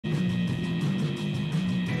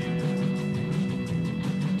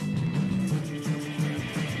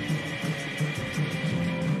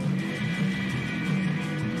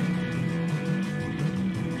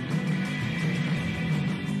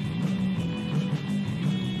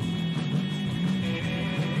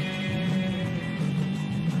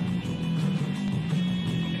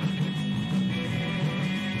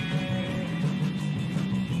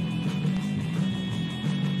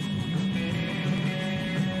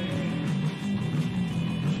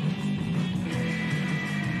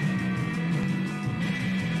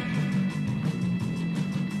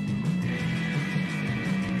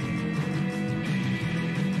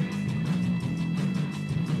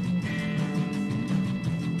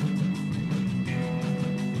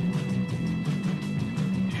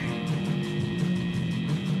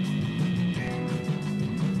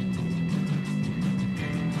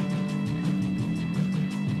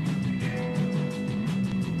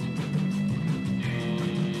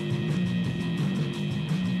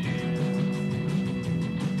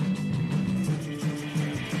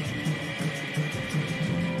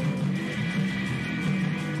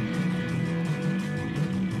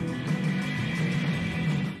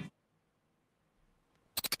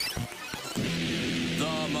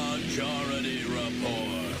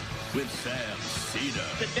with Sam Seder.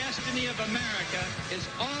 The destiny of America is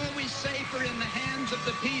always safer in the hands of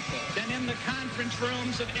the people than in the conference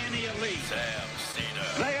rooms of any elite. Sam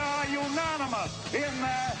Seder. They are unanimous in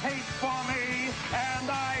their hate for me, and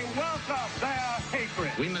I welcome their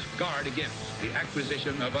hatred. We must guard against the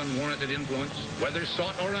acquisition of unwarranted influence, whether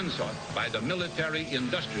sought or unsought, by the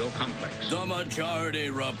military-industrial complex. The Majority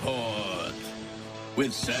Report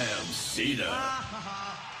with Sam Seder.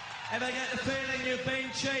 Ever get the feeling you've been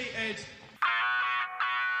cheated?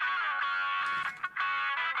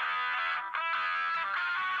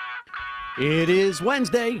 It is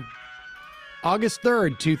Wednesday, August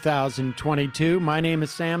 3rd, 2022. My name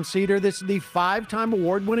is Sam Seder. This is the five-time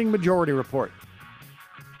award-winning Majority Report.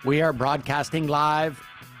 We are broadcasting live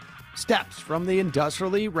steps from the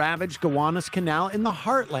industrially ravaged Gowanus Canal in the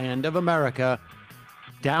heartland of America,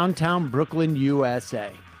 downtown Brooklyn,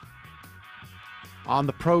 USA. On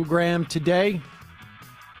the program today,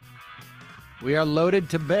 we are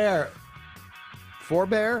loaded to bear.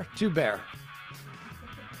 Forbear to bear.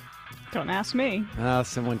 Don't ask me.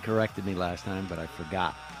 Someone corrected me last time, but I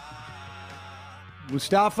forgot.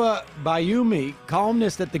 Mustafa Bayoumi,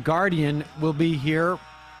 columnist at The Guardian, will be here.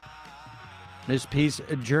 His piece,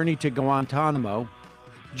 A Journey to Guantanamo.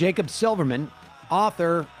 Jacob Silverman,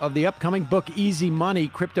 author of the upcoming book Easy Money,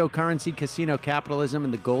 Cryptocurrency, Casino Capitalism,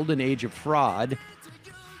 and the Golden Age of Fraud,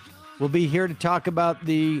 will be here to talk about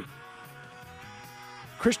the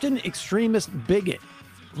Christian extremist bigot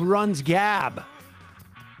who runs Gab.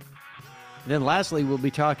 Then lastly, we'll be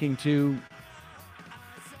talking to,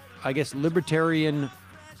 I guess, libertarian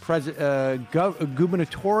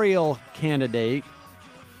gubernatorial candidate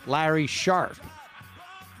Larry Sharpe.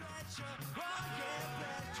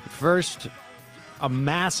 First, a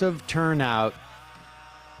massive turnout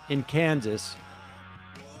in Kansas,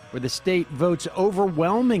 where the state votes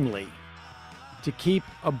overwhelmingly to keep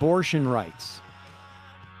abortion rights.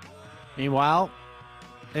 Meanwhile,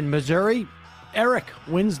 in Missouri, Eric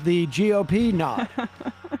wins the GOP nod. You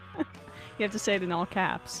have to say it in all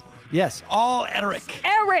caps. Yes, all Eric.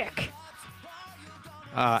 Eric!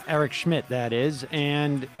 Eric Schmidt, that is.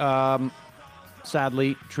 And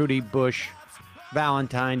sadly, Trudy Bush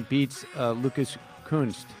Valentine beats Lucas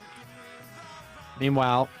Kunst.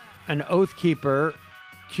 Meanwhile, an Oath Keeper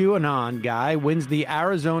QAnon guy wins the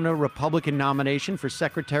Arizona Republican nomination for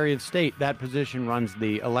Secretary of State. That position runs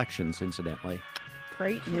the elections, incidentally.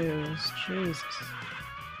 Great news. Jesus.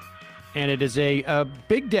 And it is a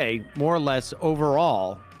big day, more or less,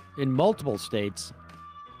 overall, in multiple states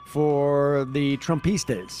for the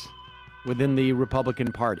Trumpistas within the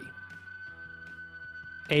Republican Party.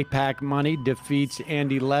 AIPAC money defeats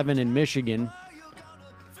Andy Levin in Michigan.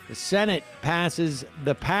 The Senate passes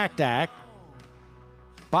the PACT Act.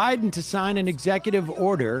 Biden to sign an executive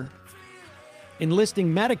order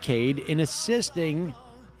enlisting Medicaid in assisting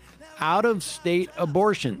out-of-state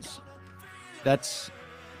abortions. That's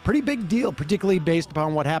a pretty big deal, particularly based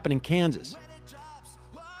upon what happened in Kansas.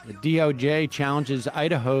 The DOJ challenges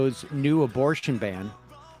Idaho's new abortion ban.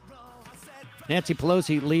 Nancy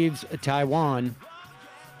Pelosi leaves Taiwan.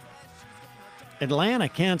 Atlanta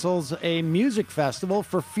cancels a music festival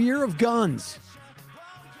for fear of guns.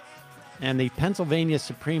 And the Pennsylvania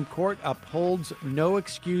Supreme Court upholds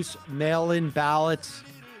no-excuse mail-in ballots.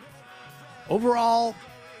 Overall,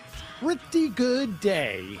 pretty good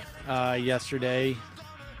day yesterday.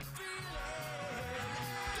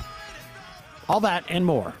 All that and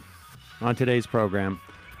more on today's program.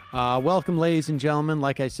 Welcome, ladies and gentlemen.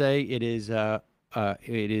 Like I say, it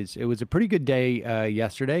was a pretty good day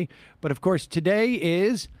yesterday, but of course today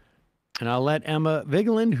is, and I'll let Emma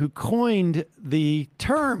Vigeland, who coined the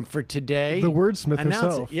term for today, the wordsmith announce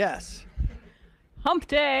herself. it. Yes. Hump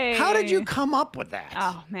day. How did you come up with that?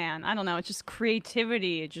 Oh, man. I don't know. It's just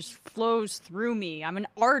creativity. It just flows through me. I'm an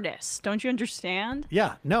artist. Don't you understand?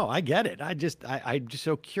 Yeah. No, I get it. I'm just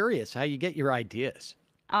so curious how you get your ideas.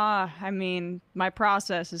 I mean, my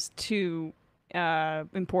process is too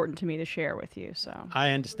important to me to share with you, so.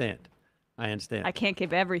 I understand. I can't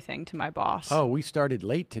give everything to my boss. Oh, we started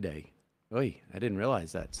late today. Oy, I didn't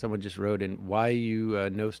realize that. Someone just wrote in, why you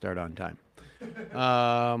no start on time?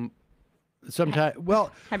 Well,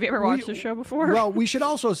 have you ever watched the show before? Well, we should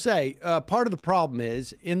also say part of the problem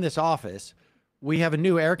is in this office, we have a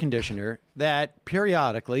new air conditioner that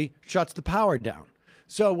periodically shuts the power down.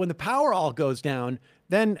 So when the power all goes down,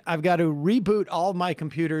 then I've got to reboot all my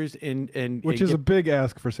computers which is a big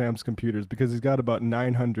ask for Sam's computers because he's got about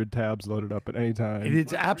 900 tabs loaded up at any time.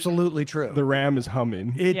 It's absolutely true. The RAM is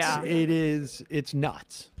humming. It's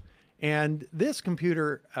nuts. And this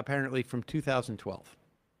computer apparently from 2012.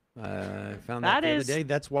 I found That that the other is day.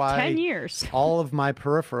 That's why 10 years. all of my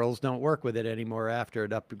peripherals don't work with it anymore after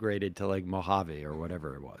it upgraded to like Mojave or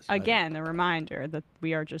whatever it was. Again, a reminder that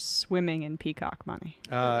we are just swimming in peacock money.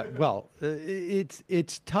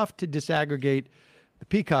 It's tough to disaggregate the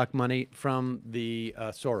peacock money from the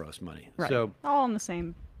Soros money. Right. So, all in the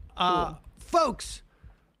same pool. folks,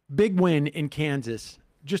 big win in Kansas.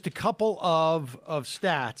 Just a couple of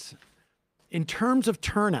stats in terms of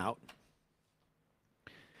turnout.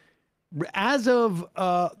 As of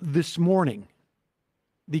this morning,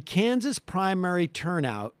 the Kansas primary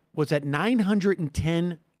turnout was at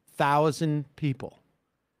 910,000 people.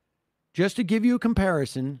 Just to give you a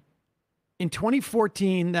comparison, in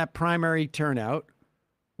 2014, that primary turnout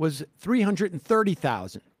was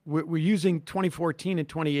 330,000. We're using 2014 and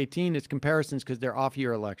 2018 as comparisons because they're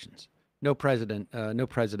off-year elections. No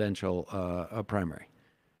presidential primary.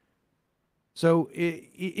 So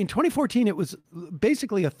in 2014, it was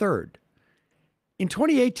basically a third. In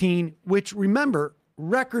 2018, which, remember,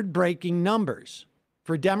 record-breaking numbers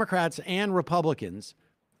for Democrats and Republicans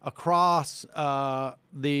across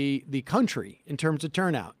the country in terms of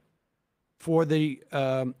turnout for the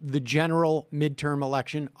general midterm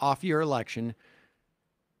election, off-year election.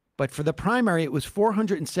 But for the primary, it was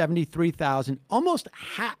 473,000, almost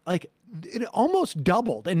it almost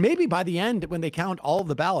doubled. And maybe by the end, when they count all of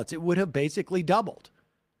the ballots, it would have basically doubled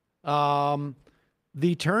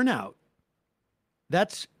the turnout.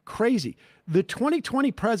 That's crazy. The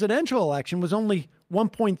 2020 presidential election was only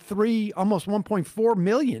 1.3, almost 1.4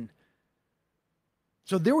 million.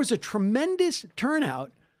 So there was a tremendous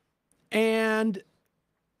turnout. And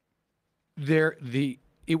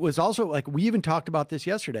it was also, like, we even talked about this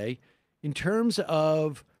yesterday, in terms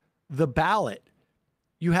of the ballot,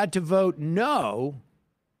 you had to vote no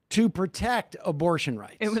to protect abortion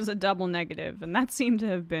rights. It was a double negative, and that seemed to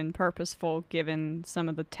have been purposeful given some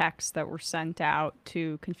of the texts that were sent out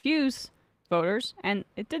to confuse voters, and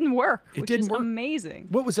it didn't work, which is amazing.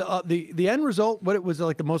 What was the end result? What it was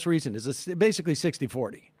like the most recent is basically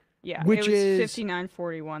 60-40. Yeah, which it was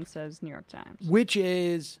 59-41, says New York Times. Which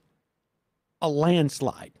is a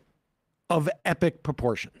landslide of epic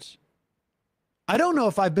proportions. I don't know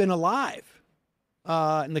if I've been alive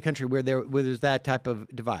in the country where there's that type of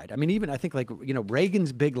divide. I mean, even I think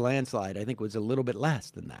Reagan's big landslide, I think, was a little bit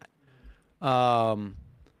less than that,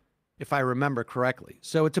 if I remember correctly.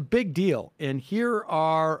 So it's a big deal. And here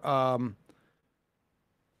are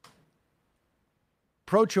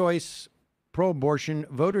pro-choice, pro-abortion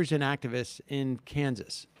voters and activists in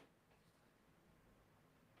Kansas.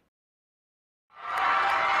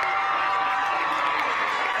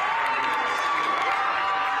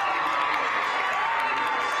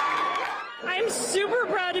 I'm super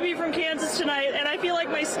proud to be from Kansas tonight, and I feel like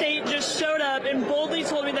my state just showed up and boldly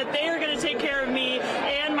told me that they are going to take care of me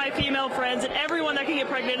and my female friends and everyone that can get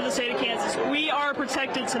pregnant in the state of Kansas. We are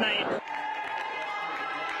protected tonight.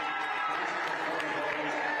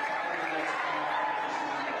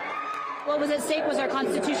 What was at stake was our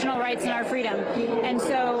constitutional rights and our freedom. And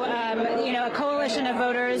so, a coalition of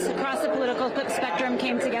voters across the political spectrum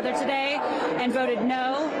came together today and voted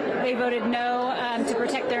no. They voted no to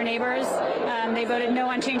protect their neighbors. They voted no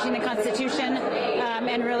on changing the Constitution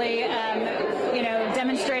and really,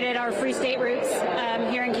 demonstrated our free state roots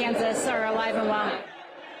here in Kansas are alive and well.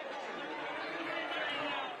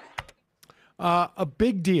 A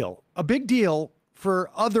big deal for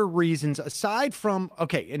other reasons aside from,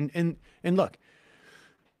 and look,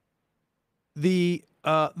 the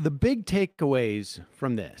big takeaways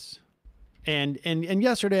from this, and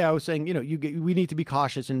yesterday I was saying, we need to be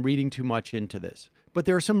cautious in reading too much into this, but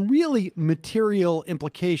there are some really material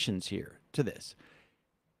implications here to this.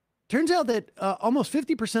 Turns out that almost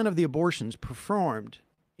 50% of the abortions performed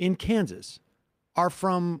in Kansas are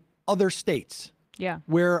from other states. Yeah.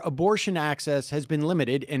 Where abortion access has been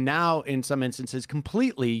limited and now, in some instances,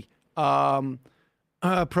 completely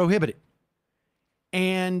prohibited.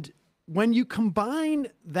 And when you combine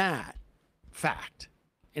that fact,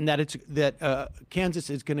 and that Kansas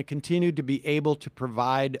is going to continue to be able to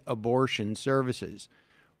provide abortion services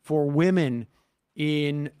for women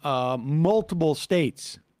in multiple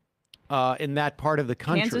states in that part of the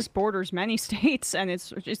country. Kansas borders many states, and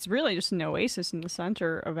it's really just an oasis in the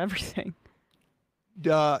center of everything.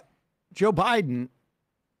 Joe Biden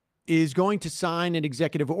is going to sign an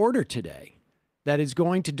executive order today that is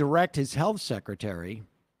going to direct his health secretary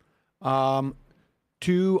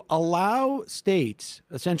to allow states,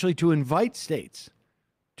 essentially to invite states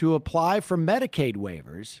to apply for Medicaid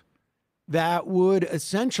waivers that would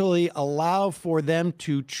essentially allow for them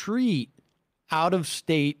to treat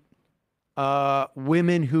out-of-state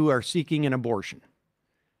women who are seeking an abortion.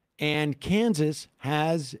 and Kansas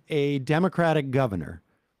has a Democratic governor.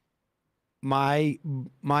 My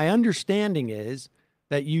understanding is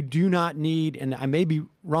that you do not need, and I may be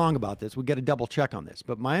wrong about this, we'll get a double check on this,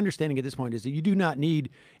 but my understanding at this point is that you do not need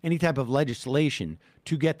any type of legislation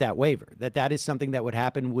to get that waiver, that is something that would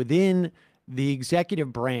happen within the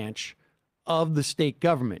executive branch of the state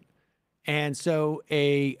government. And so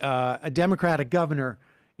a Democratic governor,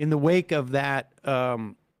 in the wake of that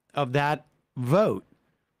vote,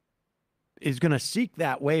 is going to seek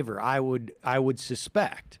that waiver, I would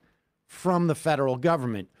suspect, from the federal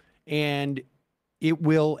government. And it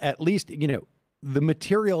will, at least, the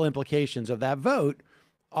material implications of that vote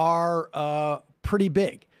are pretty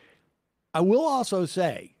big. I will also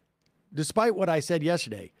say, despite what I said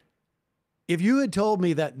yesterday, if you had told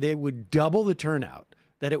me that they would double the turnout,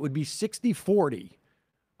 that it would be 60-40,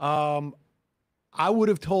 I would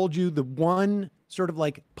have told you the one sort of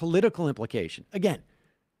like political implication. Again,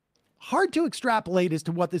 hard to extrapolate as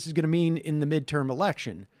to what this is going to mean in the midterm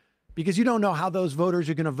election, because you don't know how those voters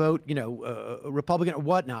are going to vote, Republican or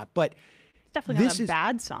whatnot. But it's definitely not a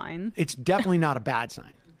bad sign. It's definitely not a bad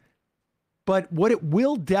sign. But what it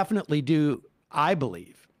will definitely do, I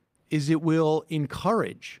believe, is it will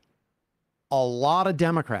encourage a lot of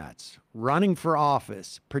Democrats running for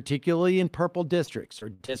office, particularly in purple districts or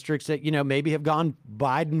districts that, maybe have gone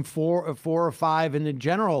Biden 4 or 5 in the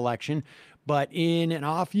general election, but in an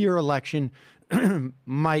off-year election, the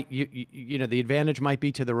advantage might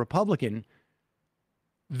be to the Republican.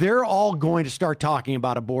 They're all going to start talking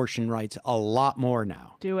about abortion rights a lot more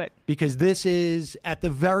now. Do it. Because this is, at the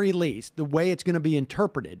very least, the way it's going to be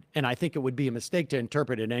interpreted, and I think it would be a mistake to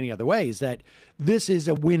interpret it any other way, is that this is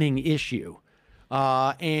a winning issue.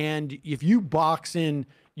 And if you box in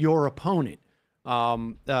your opponent,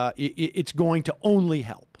 it's going to only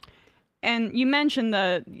help. And you mentioned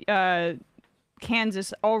the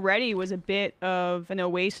Kansas already was a bit of an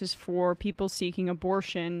oasis for people seeking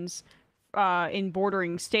abortions in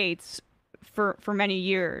bordering states for many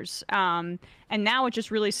years. And now it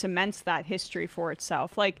just really cements that history for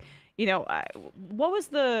itself. Like, what was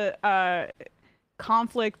the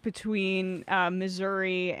conflict between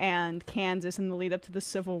Missouri and Kansas in the lead up to the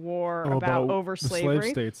Civil War about over slavery?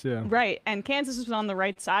 Slave states, yeah. Right. And Kansas was on the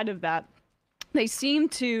right side of that. They seem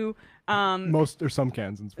to... most or some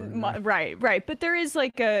Kansans. Right. But there is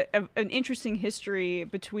like an interesting history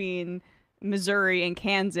between Missouri and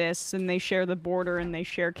Kansas, and they share the border and they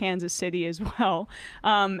share Kansas City as well.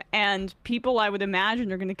 And people, I would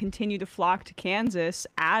imagine, are going to continue to flock to Kansas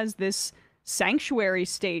as this sanctuary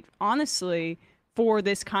state, honestly, for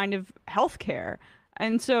this kind of healthcare.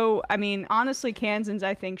 And so, I mean, honestly, Kansans,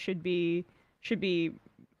 I think, should be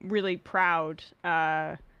really proud.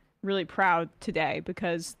 Really proud today,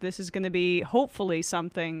 because this is going to be hopefully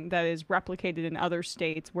something that is replicated in other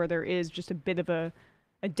states where there is just a bit of a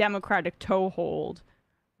democratic toehold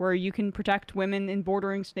where you can protect women in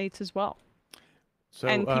bordering states as well. So,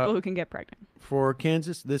 and people who can get pregnant. For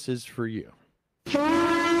Kansas, this is for you.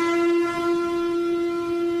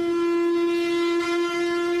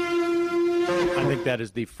 I think that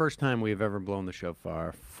is the first time we have ever blown the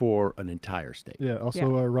shofar for an entire state. Yeah,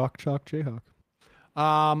 also a Rock Chalk Jayhawk.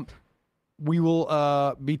 We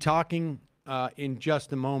will be talking in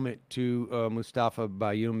just a moment to Mustafa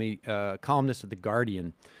Bayoumi, columnist of The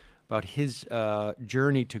Guardian, about his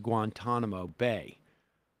journey to Guantanamo Bay.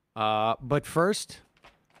 But first,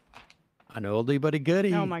 an oldie but a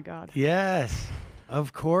goodie. Oh, my God. Yes,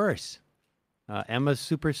 of course. Emma's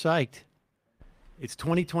super psyched. It's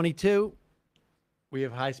 2022. We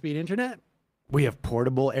have high-speed internet. We have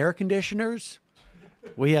portable air conditioners.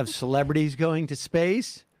 We have celebrities going to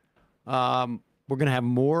space. We're going to have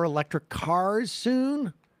more electric cars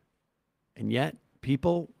soon. And yet,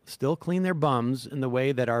 people still clean their bums in the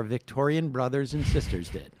way that our Victorian brothers and sisters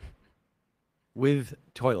did. With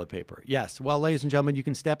toilet paper. Yes. Well, ladies and gentlemen, you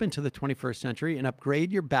can step into the 21st century and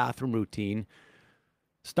upgrade your bathroom routine.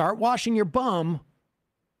 Start washing your bum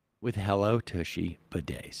with Hello Tushy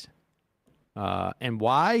bidets. And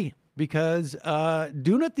why? Because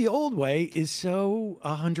doing it the old way is so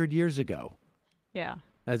 100 years ago. Yeah.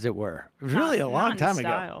 As it were. It was really a long time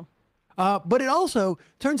ago. But it also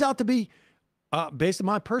turns out to be, based on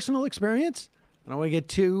my personal experience, I don't want to get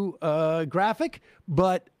too graphic,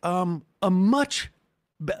 but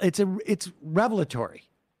it's revelatory.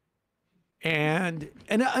 And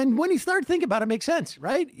when you start thinking about it, it makes sense,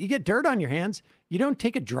 right? You get dirt on your hands. You don't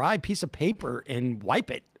take a dry piece of paper and wipe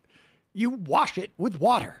it. You wash it with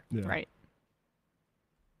water. Yeah. Right.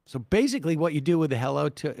 So basically what you do with the Hello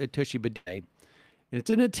Tushy bidet, it's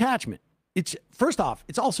an attachment. It's, first off,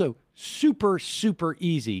 it's also super, super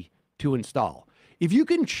easy to install. If you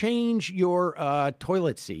can change your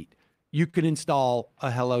toilet seat, you can install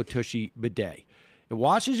a Hello Tushy bidet. It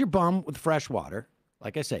washes your bum with fresh water.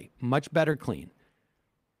 Like I say, much better clean.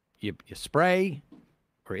 You spray,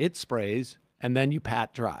 or it sprays, and then you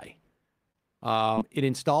pat dry. It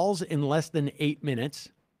installs in less than 8 minutes.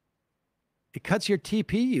 It cuts your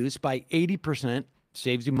TP use by 80%,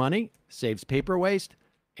 saves you money, saves paper waste,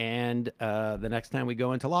 and the next time we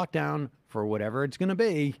go into lockdown, for whatever it's going to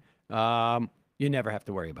be, you never have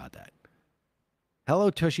to worry about that. Hello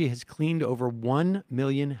Tushy has cleaned over 1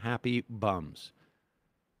 million happy bums.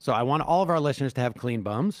 So I want all of our listeners to have clean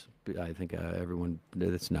bums. I think everyone,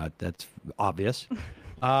 that's obvious.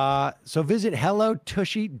 So visit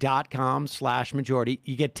hellotushy.com/majority.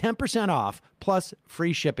 You get 10% off plus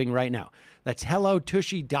free shipping right now. That's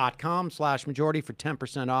hellotushy.com/majority for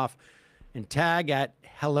 10% off, and tag at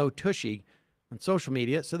Hello Tushy on social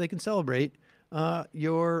media so they can celebrate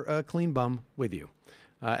your clean bum with you.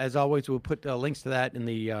 As always, we'll put links to that in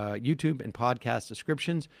the YouTube and podcast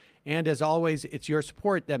descriptions. And as always, it's your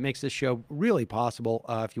support that makes this show really possible.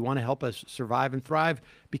 If you want to help us survive and thrive,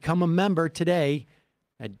 become a member today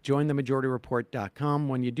at jointhemajorityreport.com.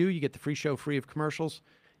 When you do, you get the free show free of commercials,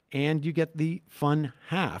 and you get the fun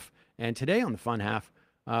half. And today on the fun half,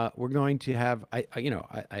 we're going to have,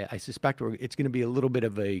 I suspect it's going to be a little bit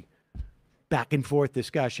of a back and forth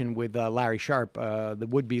discussion with Larry Sharp, the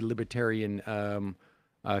would-be libertarian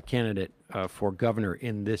candidate for governor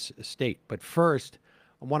in this state. But first,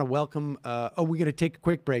 I want to welcome, we're going to take a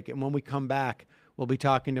quick break. And when we come back, we'll be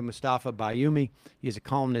talking to Mustafa Bayoumi. He's a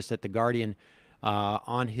columnist at The Guardian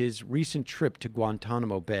on his recent trip to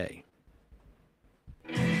Guantanamo Bay.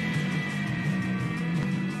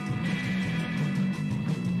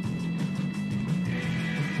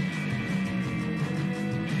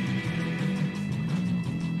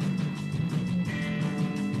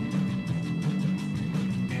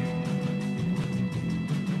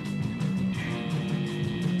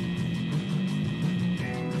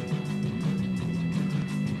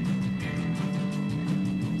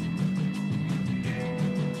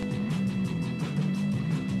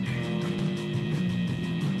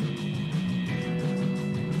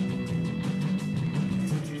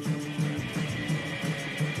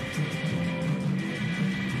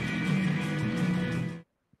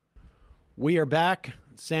 We are back.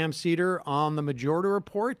 Sam Seder on the Majority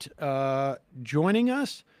Report. Joining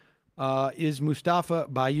us is Mustafa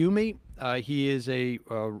Bayoumi. He is a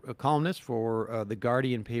columnist for the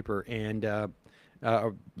Guardian paper and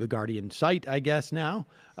the Guardian site, I guess now.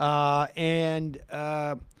 And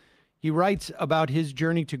he writes about his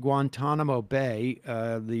journey to Guantanamo Bay.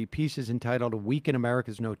 The piece is entitled "A Week in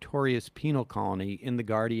America's Notorious Penal Colony" in the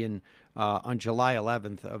Guardian on July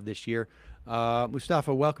 11th of this year.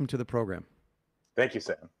 Mustafa, welcome to the program. Thank you,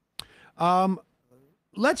 Sam.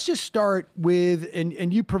 Let's just start with,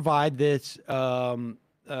 and you provide this quite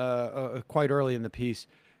early in the piece,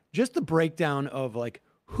 just the breakdown of like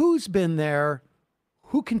who's been there,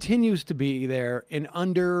 who continues to be there, and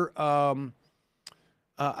under, I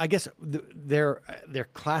guess their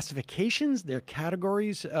classifications, their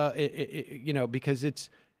categories, because it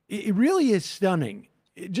really is stunning.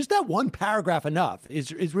 Just that one paragraph enough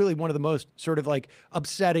is really one of the most sort of like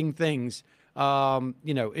upsetting things. And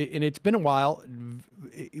it's been a while.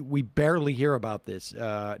 We barely hear about this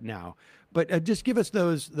now, but just give us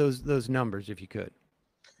those numbers if you could.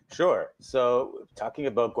 Sure. So talking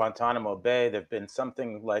about Guantanamo Bay, there've been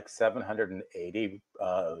something like 780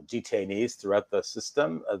 detainees throughout the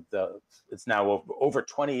system. It's now over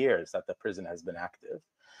 20 years that the prison has been active.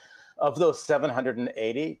 Of those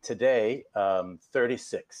 780 today,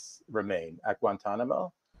 36 remain at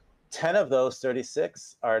Guantanamo. 10 of those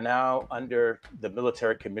 36 are now under the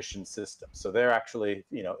military commission system. So they're actually,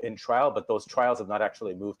 in trial, but those trials have not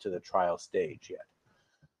actually moved to the trial stage yet.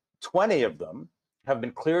 20 of them have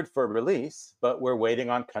been cleared for release, but we're waiting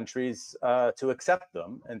on countries to accept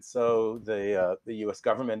them. And so the US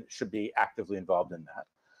government should be actively involved in that.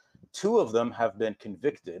 2 of them have been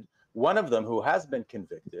convicted. One of them, who has been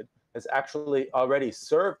convicted, has actually already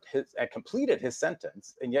served and completed his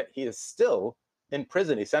sentence, and yet he is still in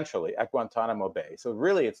prison, essentially, at Guantanamo Bay. So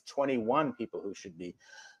really, it's 21 people who should be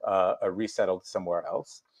resettled somewhere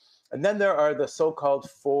else. And then there are the so-called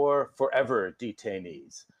forever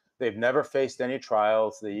detainees. They've never faced any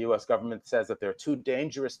trials. The U.S. government says that they're too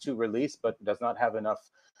dangerous to release, but does not have enough,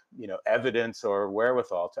 evidence or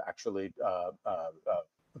wherewithal to actually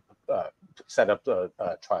set up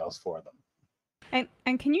trials for them.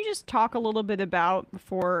 And can you just talk a little bit about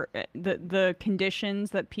the conditions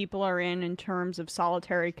that people are in terms of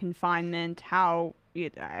solitary confinement? How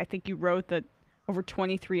I think you wrote that over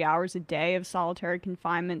 23 hours a day of solitary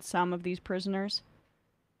confinement, some of these prisoners?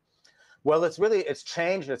 Well, it's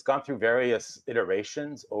changed. It's gone through various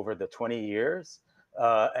iterations over the 20 years.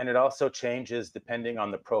 And it also changes depending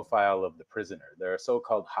on the profile of the prisoner. There are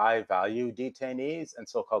so-called high-value detainees and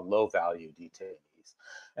so-called low-value detainees.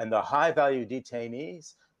 And the high-value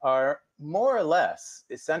detainees are more or less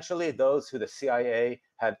essentially those who the CIA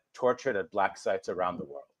had tortured at black sites around the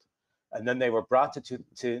world. And then they were brought in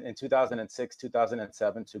 2006,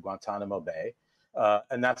 2007 to Guantanamo Bay.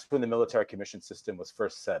 And that's when the military commission system was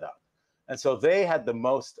first set up. And so they had the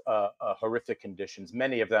most horrific conditions.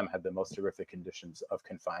 Many of them had the most horrific conditions of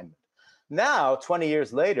confinement. Now, 20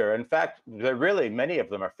 years later, in fact, many of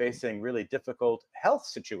them are facing really difficult health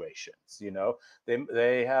situations. You know,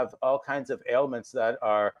 they have all kinds of ailments that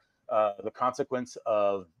are the consequence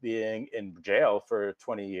of being in jail for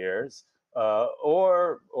 20 years,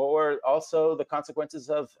 or also the consequences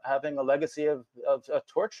of having a legacy of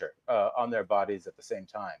torture on their bodies at the same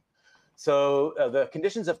time. So the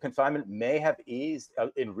conditions of confinement may have eased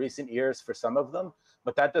in recent years for some of them,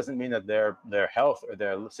 but that doesn't mean that their health or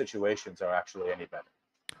their situations are actually any better.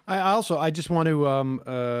 I just want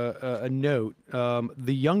to note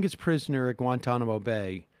the youngest prisoner at Guantanamo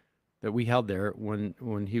Bay that we held there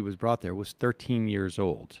when he was brought there was 13 years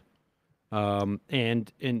old.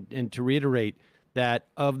 And to reiterate that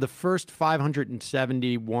of the first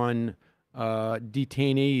 571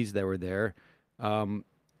 detainees that were there,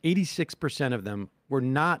 86% of them were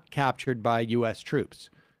not captured by U.S. troops.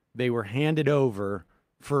 They were handed over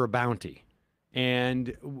for a bounty.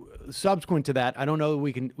 And subsequent to that, I don't know that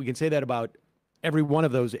we can say that about every one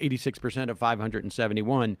of those 86% of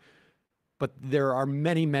 571, but there are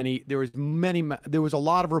there was a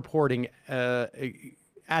lot of reporting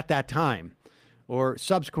at that time or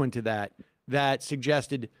subsequent to that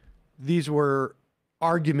suggested these were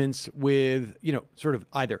arguments with, sort of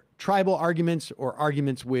either tribal arguments or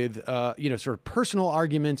arguments with, sort of personal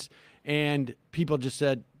arguments. And people just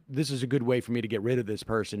said, this is a good way for me to get rid of this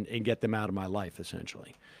person and get them out of my life,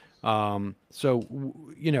 essentially. But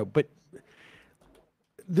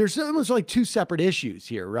there's almost like two separate issues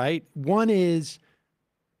here, right? One is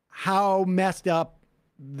how messed up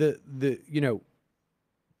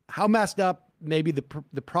how messed up maybe the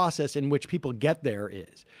process in which people get there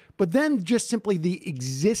is. But then just simply the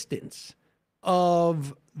existence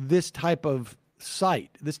of this type of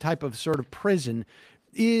site, this type of sort of prison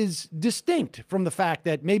is distinct from the fact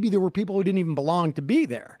that maybe there were people who didn't even belong to be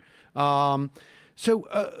there. Tell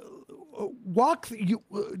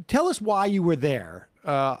us why you were there,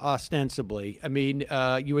 ostensibly. I mean,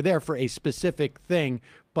 you were there for a specific thing,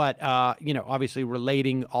 but, obviously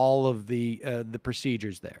relating all of the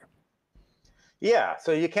procedures there. Yeah,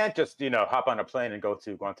 so you can't just, hop on a plane and go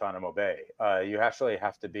to Guantanamo Bay. You actually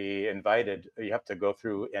have to be invited. You have to go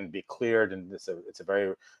through and be cleared, and it's a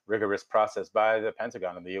very rigorous process by the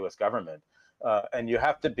Pentagon and the U.S. government. And you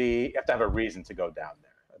have to have a reason to go down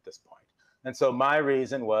there at this point. And so my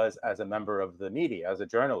reason was, as a member of the media, as a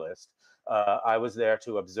journalist, I was there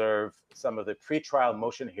to observe some of the pretrial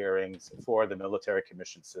motion hearings for the military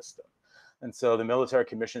commission system. And so the military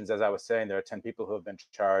commissions, as I was saying, there are 10 people who have been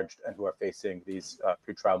charged and who are facing these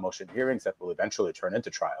pretrial motion hearings that will eventually turn into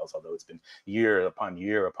trials, although it's been year upon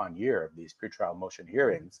year upon year of these pretrial motion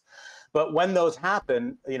hearings. But when those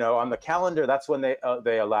happen, on the calendar, that's when they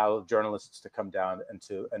allow journalists to come down and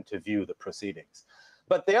to view the proceedings.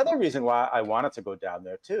 But the other reason why I wanted to go down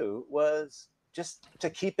there too was just to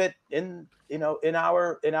keep it in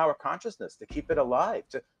our consciousness, to keep it alive,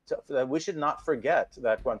 that we should not forget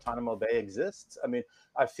that Guantanamo Bay exists. I mean,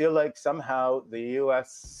 I feel like somehow the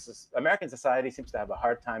American society seems to have a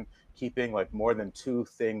hard time keeping like more than two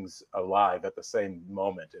things alive at the same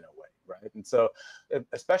moment in a way, right? And so,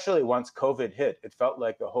 especially once COVID hit, it felt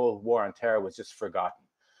like the whole war on terror was just forgotten.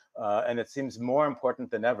 And it seems more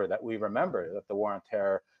important than ever that we remember that the war on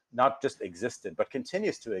terror not just existed, but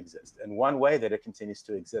continues to exist. And one way that it continues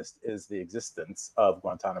to exist is the existence of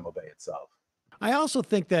Guantanamo Bay itself. I also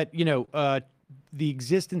think that, the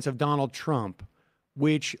existence of Donald Trump,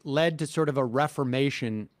 which led to sort of a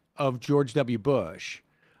reformation of George W. Bush,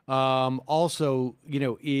 also,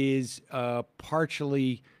 is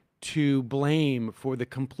partially to blame for the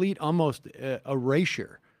complete almost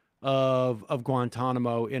erasure of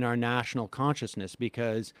Guantanamo in our national consciousness,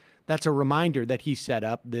 because that's a reminder that he set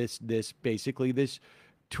up this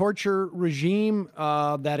torture regime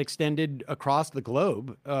that extended across the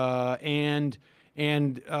globe and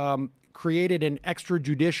created an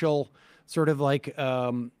extrajudicial sort of like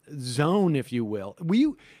zone, if you will.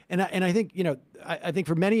 And I think I think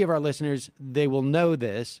for many of our listeners, they will know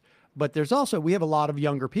this. But there's also, we have a lot of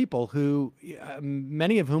younger people who,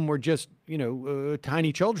 many of whom were just,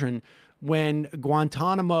 tiny children when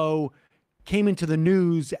Guantanamo came into the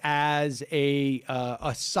news as a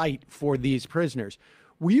site for these prisoners.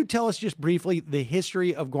 Will you tell us just briefly the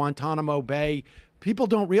history of Guantanamo Bay? People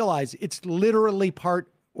don't realize it's literally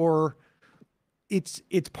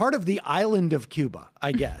it's part of the island of Cuba,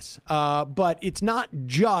 I guess. But it's not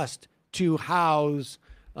just to house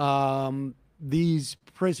these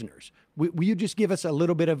prisoners. Will you just give us a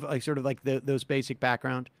little bit of those basic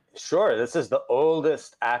background? Sure. This is the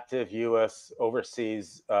oldest active U.S.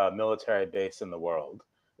 overseas military base in the world.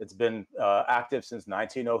 It's been active since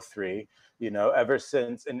 1903. Ever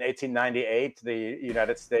since in 1898, the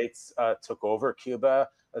United States took over Cuba,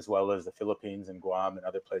 as well as the Philippines and Guam and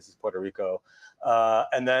other places, Puerto Rico.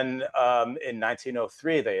 And then in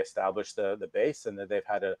 1903, they established the base, and they've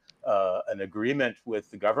had an agreement with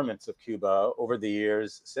the governments of Cuba over the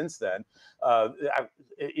years since then.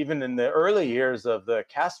 Even in the early years of the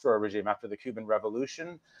Castro regime, after the Cuban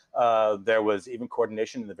Revolution, there was even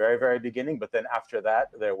coordination in the very, very beginning. But then after that,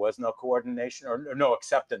 there was no coordination or no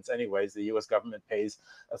acceptance anyways. The U.S. government pays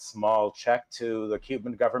a small check to the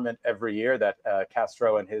Cuban government every year that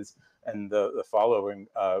Castro and the following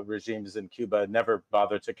regimes in Cuba never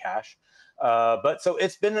bothered to cash. But so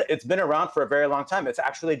it's been around for a very long time. It's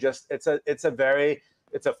actually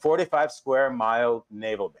it's a 45 square mile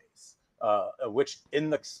naval base, which in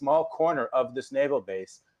the small corner of this naval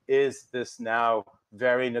base is this now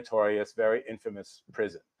very notorious, very infamous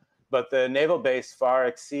prison. But the naval base far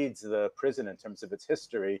exceeds the prison in terms of its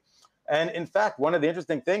history. And in fact, one of the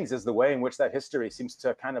interesting things is the way in which that history seems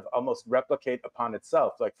to kind of almost replicate upon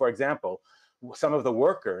itself. Like, for example, some of the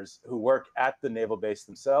workers who work at the naval base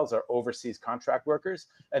themselves are overseas contract workers,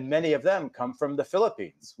 and many of them come from the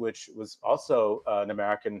Philippines, which was also an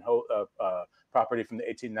American property from the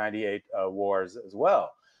 1898 wars as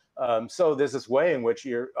well. So there's this way in which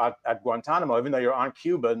you're at Guantanamo, even though you're on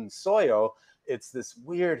Cuban soil, it's this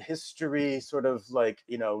weird history, sort of like,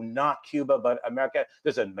 not Cuba, but America.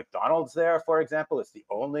 There's a McDonald's there, for example. It's the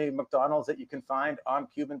only McDonald's that you can find on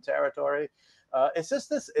Cuban territory. It's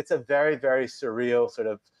a very, very surreal, sort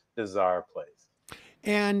of bizarre place.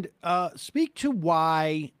 And speak to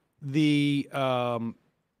why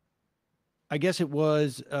I guess it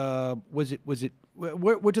was it,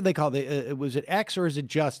 what do they call it? Was it X or is it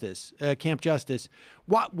Justice, Camp Justice?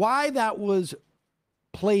 Why that was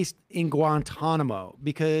placed in Guantanamo?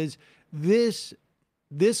 Because this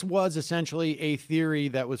was essentially a theory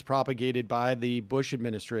that was propagated by the Bush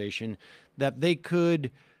administration that they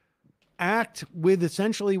could act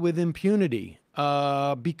essentially with impunity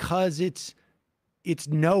because it's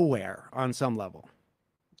nowhere on some level.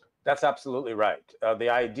 That's absolutely right.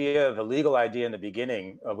 The legal idea in the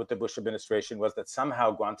beginning with the Bush administration was that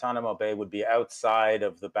somehow Guantanamo Bay would be outside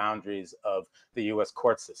of the boundaries of the U.S.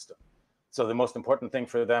 court system. So the most important thing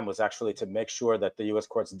for them was actually to make sure that the U.S.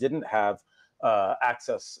 courts didn't have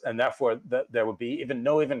access, and therefore there would be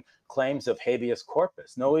no claims of habeas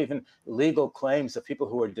corpus, no even legal claims of people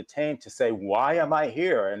who were detained to say, why am I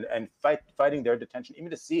here, and fighting their detention,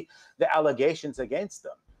 even to see the allegations against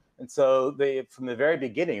them. And so from the very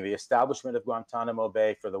beginning, the establishment of Guantanamo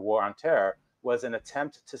Bay for the war on terror was an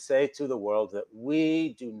attempt to say to the world that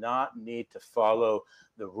we do not need to follow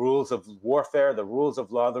the rules of warfare, the rules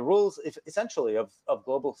of law, the rules essentially of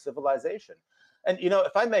global civilization. And,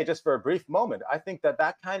 if I may, just for a brief moment, I think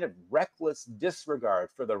that kind of reckless disregard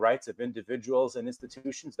for the rights of individuals and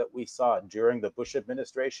institutions that we saw during the Bush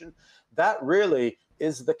administration, that really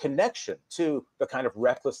is the connection to the kind of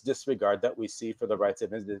reckless disregard that we see for the rights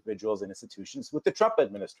of individuals and institutions with the Trump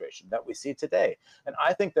administration that we see today. And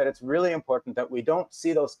I think that it's really important that we don't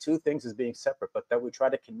see those two things as being separate, but that we try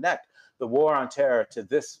to connect the war on terror to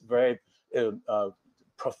this very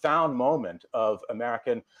profound moment of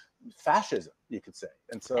American fascism, you could say.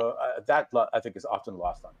 And so that, I think, is often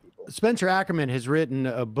lost on people. Spencer Ackerman has written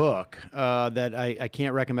a book that I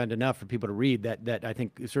can't recommend enough for people to read that I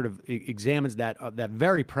think sort of examines that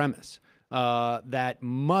very premise, that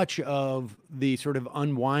much of the sort of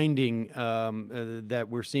unwinding that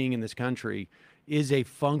we're seeing in this country is a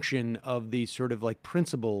function of these sort of like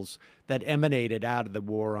principles that emanated out of the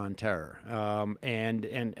war on terror. And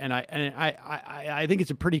I think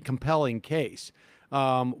it's a pretty compelling case.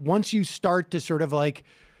 Once you start to sort of like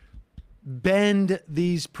bend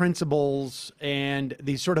these principles and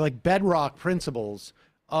these sort of like bedrock principles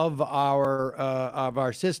of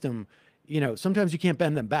our system, sometimes you can't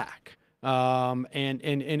bend them back. And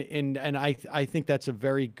I think that's a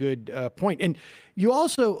very good point. And you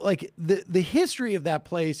also, like, the history of that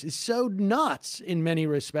place is so nuts in many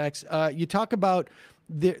respects. You talk about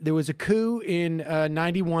there was a coup in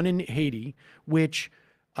 91 in Haiti, which,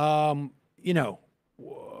 you know,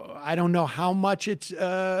 I don't know how much it's,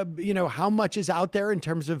 you know, how much is out there in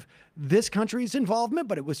terms of this country's involvement,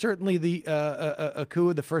 but it was certainly the a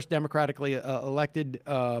coup, the first democratically elected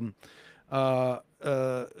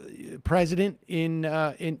president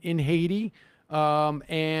in Haiti,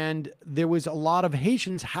 and there was a lot of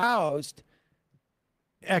Haitians housed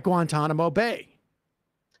at Guantanamo Bay.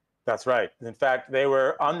 That's right. In fact, they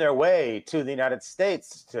were on their way to the United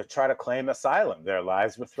States to try to claim asylum. Their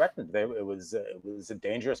lives were threatened. It was a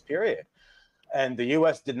dangerous period, and the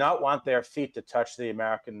U.S. did not want their feet to touch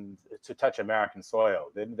American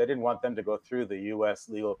soil. They didn't want them to go through the U.S.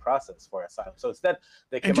 legal process for asylum. So instead,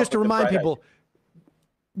 they came and just up to with remind the bright people,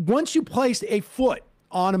 once you place a foot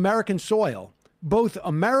on American soil, both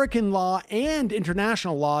American law and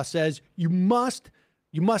international law says you must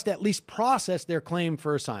at least process their claim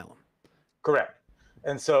for asylum. Correct.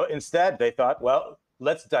 And so instead they thought, well,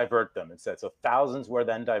 let's divert them instead. So thousands were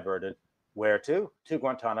then diverted. Where to? To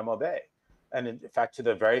Guantanamo Bay. And in fact, to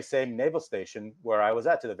the very same naval station where I was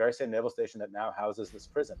at, to the very same naval station that now houses this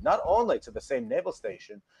prison. Not only to the same naval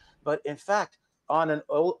station, but in fact, on an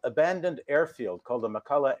old abandoned airfield called the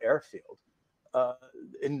McCullough Airfield.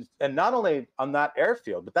 And not only on that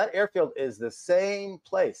airfield, but that airfield is the same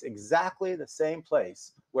place, exactly the same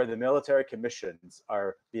place where the military commissions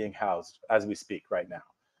are being housed as we speak right now.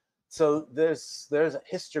 So there's a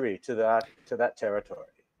history to that territory.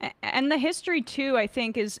 And the history too, I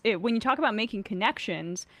think, is when you talk about making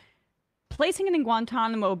connections, placing it in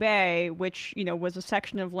Guantanamo Bay, which, you know, was a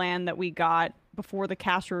section of land that we got before the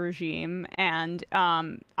Castro regime, and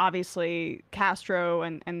obviously Castro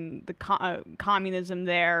and the communism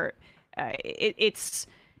there,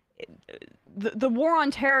 the war on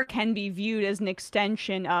terror can be viewed as an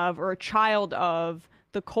extension of, or a child of,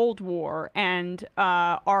 the Cold War and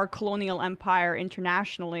our colonial empire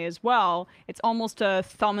internationally as well. It's almost a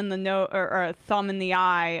thumb in the nose or a thumb in the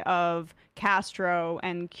eye of Castro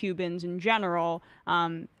and Cubans in general,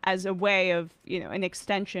 as a way of, you know, an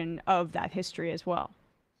extension of that history as well.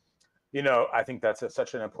 You know, I think that's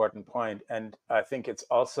such an important point, and I think it's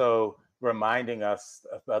also reminding us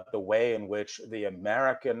about the way in which the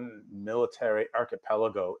American military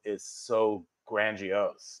archipelago is so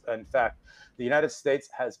grandiose. In fact, the United States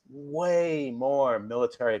has way more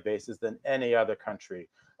military bases than any other country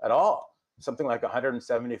at all. Something like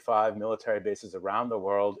 175 military bases around the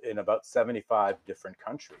world in about 75 different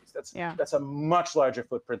countries. That's a much larger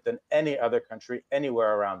footprint than any other country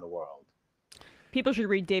anywhere around the world. People should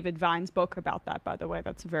read David Vine's book about that, by the way.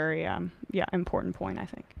 That's a very important point, I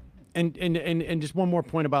think. And just one more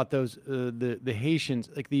point about those the Haitians,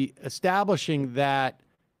 like the establishing that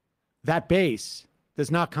base does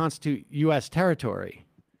not constitute U.S. territory.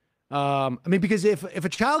 I mean, because if a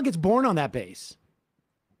child gets born on that base,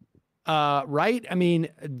 right? I mean,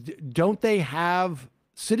 don't they have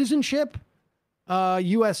citizenship,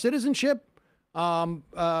 U.S. citizenship,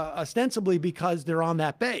 ostensibly because they're on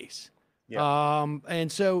that base? Yeah. And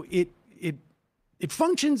so it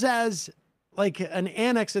functions as like an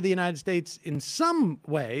annex of the United States in some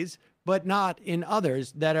ways, but not in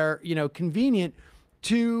others that are, you know, convenient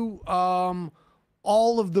to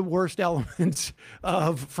all of the worst elements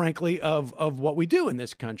of, frankly, of what we do in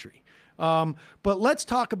this country. But let's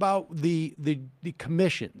talk about the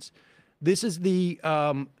commissions. This is the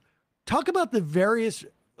talk about the various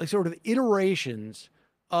sort of iterations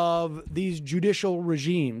of these judicial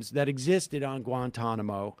regimes that existed on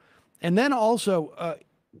Guantanamo, and then also.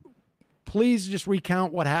 Please just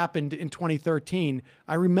recount what happened in 2013.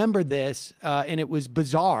 I remember this, and it was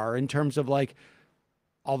bizarre in terms of like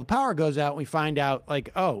all the power goes out and we find out like,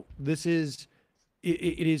 oh, this is,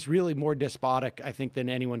 it is really more despotic, I think, than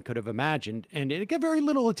anyone could have imagined. And it got very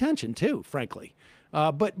little attention too, frankly.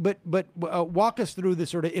 But walk us through the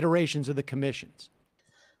sort of iterations of the commissions.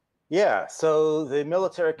 Yeah, so the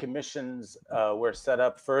military commissions were set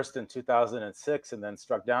up first in 2006 and then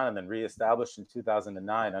struck down and then reestablished in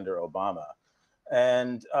 2009 under Obama.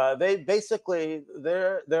 And they basically,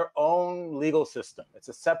 they're their own legal system. It's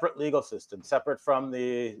a separate legal system, separate from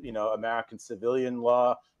the, you know, American civilian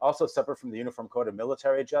law, also separate from the Uniform Code of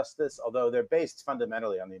Military Justice, although they're based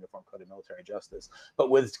fundamentally on the Uniform Code of Military Justice, but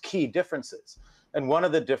with key differences. And one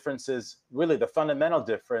of the differences, really the fundamental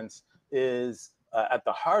difference, is at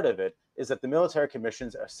the heart of it is that the military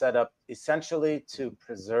commissions are set up essentially to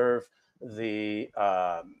preserve the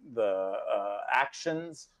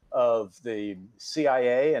actions of the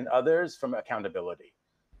CIA and others from accountability,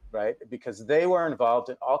 right? Because they were involved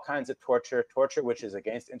in all kinds of torture which is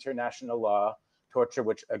against international law, torture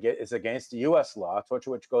which is against U.S. law,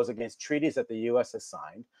 torture which goes against treaties that the U.S. has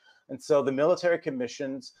signed. And so the military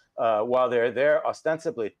commissions, while they're there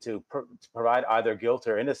ostensibly to provide either guilt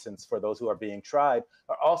or innocence for those who are being tried,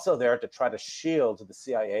 are also there to try to shield the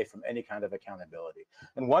CIA from any kind of accountability.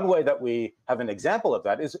 And one way that we have an example of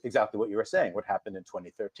that is exactly what you were saying, what happened in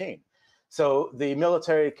 2013. So the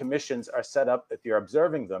military commissions are set up, if you're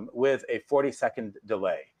observing them, with a 40-second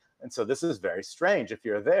delay. And so this is very strange if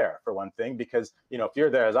you're there, for one thing, because if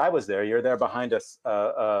you're there as I was there, you're there behind us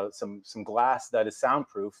some glass that is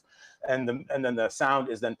soundproof, and then the sound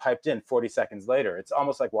is then piped in 40 seconds later. It's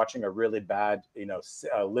almost like watching a really bad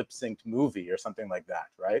lip-synced movie or something like that,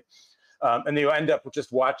 right? And you end up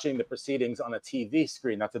just watching the proceedings on a TV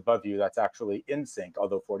screen that's above you that's actually in sync,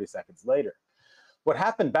 although 40 seconds later. What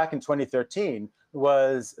happened back in 2013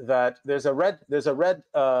 was that there's a red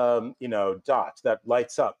dot that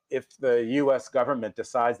lights up if the U.S. government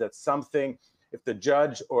decides that something, if the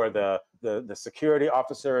judge or the security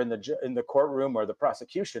officer in the courtroom or the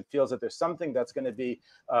prosecution feels that there's something that's going to be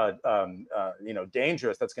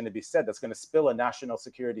dangerous, that's going to be said, that's going to spill a national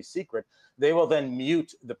security secret, they will then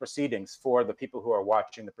mute the proceedings for the people who are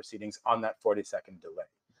watching the proceedings on that 40-second delay.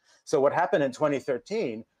 So what happened in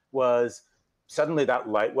 2013 was suddenly that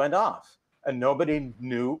light went off and nobody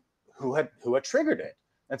knew who had triggered it.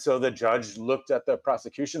 And so the judge looked at the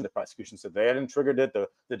prosecution said they hadn't triggered it, the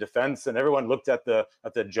defense and everyone looked at the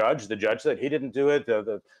judge said he didn't do it,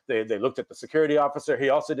 they looked at the security officer, he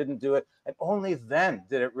also didn't do it. And only then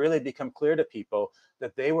did it really become clear to people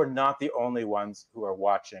that they were not the only ones who are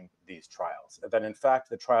watching these trials, that in fact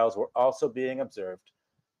the trials were also being observed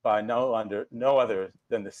by no other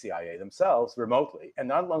than the CIA themselves remotely. And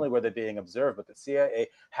not only were they being observed, but the CIA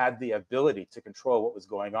had the ability to control what was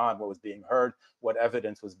going on, what was being heard, what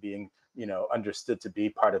evidence was being understood to be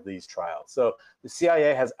part of these trials. So the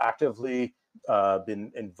CIA has actively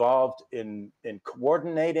been involved in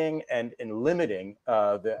coordinating and in limiting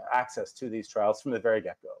the access to these trials from the very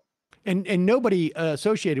get-go. And nobody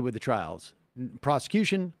associated with the trials,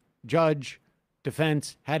 prosecution, judge,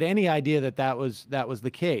 defense, had any idea that was the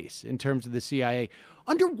case in terms of the CIA.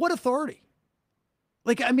 Under what authority?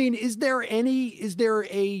 These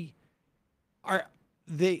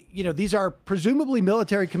are presumably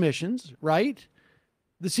military commissions, right?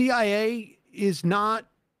 The CIA does not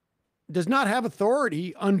have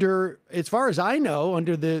authority under, as far as I know,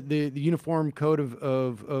 under the Uniform Code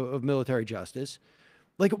of Military Justice.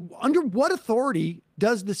 Under what authority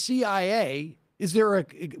does the CIA?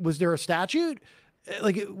 Was there a statute?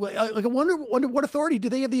 I wonder what authority do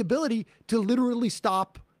they have the ability to literally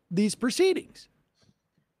stop these proceedings?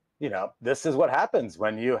 This is what happens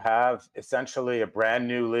when you have essentially a brand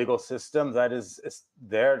new legal system that is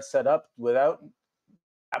there set up without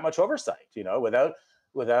that much oversight, without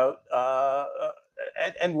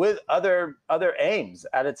and with other aims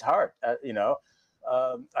at its heart, I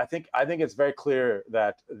think it's very clear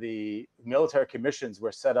that the military commissions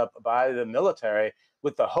were set up by the military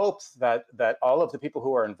with the hopes that all of the people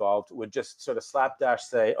who are involved would just sort of slapdash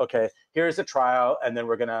say, okay, here's a trial, and then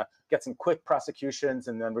we're gonna get some quick prosecutions,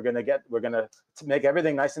 and then we're gonna make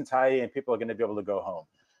everything nice and tidy, and people are gonna be able to go home.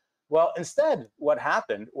 Well, instead, what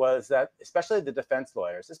happened was that especially the defense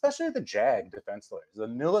lawyers, especially the JAG defense lawyers, the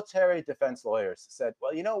military defense lawyers said,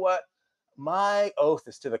 well, you know what? My oath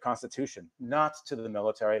is to the Constitution, not to the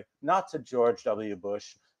military, not to George W.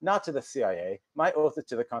 Bush, not to the CIA. My oath is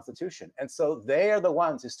to the Constitution. And so they are the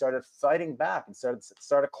ones who started fighting back and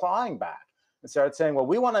started clawing back and started saying, well,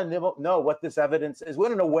 we want to know what this evidence is. We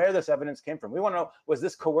want to know where this evidence came from. We want to know, was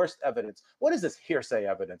this coerced evidence? What is this hearsay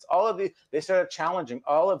evidence? They started challenging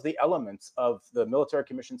all of the elements of the military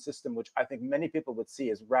commission system, which I think many people would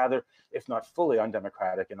see as rather, if not fully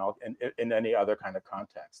undemocratic in any other kind of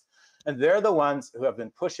context. And they're the ones who have been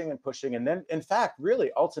pushing and pushing, and then, in fact,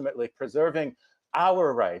 really ultimately preserving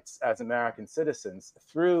our rights as American citizens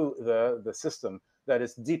through the system that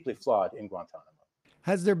is deeply flawed in Guantanamo.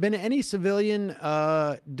 Has there been any civilian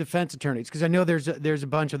defense attorneys? Because I know there's a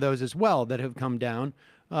bunch of those as well that have come down,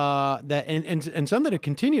 and some that have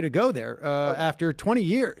continued to go there after 20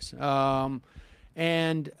 years. Have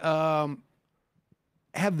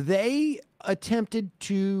they attempted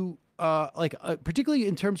to, particularly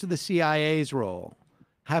in terms of the CIA's role,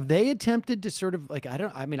 have they attempted to sort of I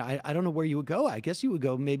don't know where you would go. I guess you would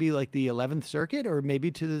go maybe like the 11th Circuit or maybe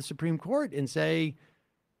to the Supreme Court and say,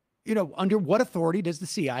 under what authority does the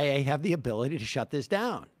CIA have the ability to shut this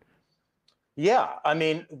down? Yeah, I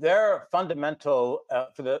mean, their fundamental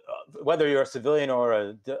whether you're a civilian or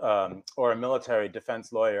a military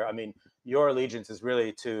defense lawyer. I mean, your allegiance is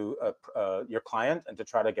really to your client and to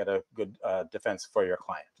try to get a good defense for your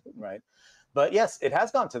client, right? But yes, it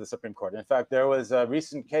has gone to the Supreme Court. In fact, there was a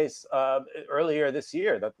recent case earlier this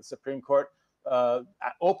year that the Supreme Court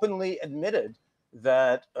openly admitted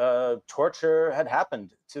that torture had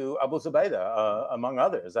happened to Abu Zubaydah, among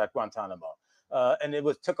others, at Guantanamo. And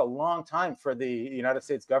it took a long time for the United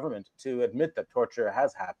States government to admit that torture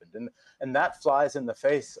has happened. And that flies in the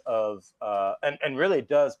face of, and really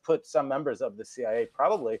does put some members of the CIA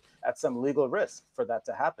probably at some legal risk for that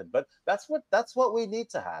to happen. But that's what we need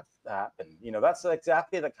to have happen. That's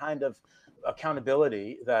exactly the kind of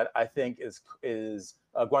accountability that I think is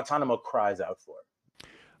Guantanamo cries out for.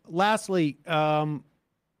 Lastly, Barack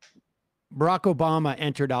Obama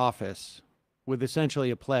entered office with essentially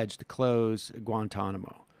a pledge to close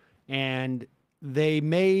Guantanamo. And they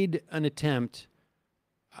made an attempt.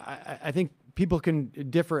 I think people can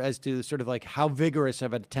differ as to sort of like how vigorous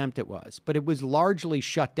of an attempt it was, but it was largely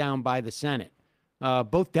shut down by the Senate,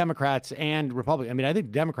 both Democrats and Republicans. I mean, I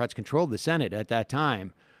think Democrats controlled the Senate at that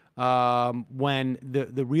time when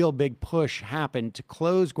the real big push happened to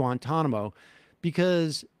close Guantanamo,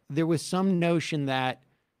 because there was some notion that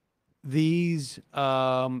these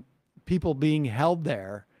people being held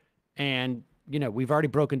there, and we've already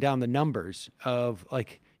broken down the numbers of,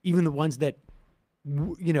 like, even the ones that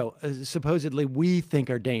supposedly we think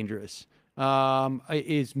are dangerous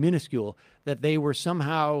is minuscule, that they were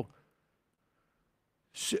somehow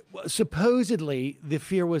supposedly the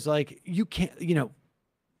fear was like, you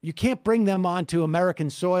can't bring them onto American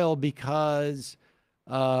soil because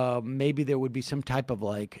maybe there would be some type of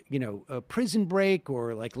a prison break,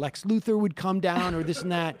 or like Lex Luthor would come down, or this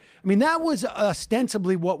and that. I mean, that was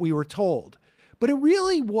ostensibly what we were told, but it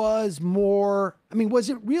really was more. I mean, was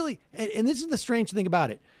it really? And this is the strange thing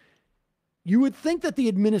about it. You would think that the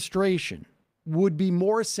administration would be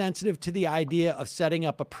more sensitive to the idea of setting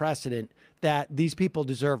up a precedent that these people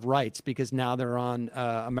deserve rights because now they're on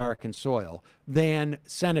American soil than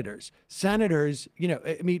senators. Senators,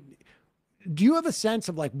 I mean, do you have a sense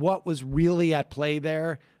of like what was really at play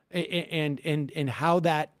there, and how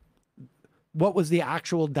what was the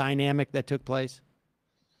actual dynamic that took place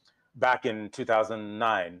back in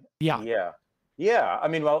 2009? Yeah. I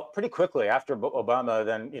mean, well, pretty quickly after Obama,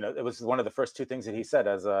 then it was one of the first two things that he said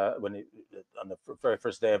on the very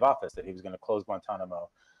first day of office, that he was going to close Guantanamo.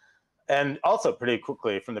 And also pretty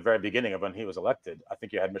quickly from the very beginning of when he was elected, I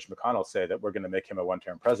think you had Mitch McConnell say that we're going to make him a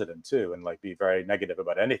one-term president too, and like be very negative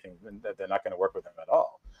about anything, and that they're not going to work with him at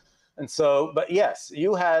all. And so, but yes,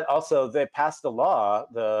 you had also, they passed a law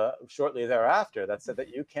shortly thereafter that said that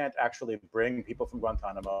you can't actually bring people from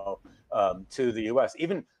Guantanamo to the U.S.,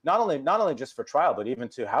 even not only just for trial, but even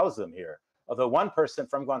to house them here. Although one person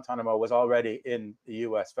from Guantanamo was already in the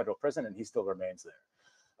U.S. federal prison, and he still remains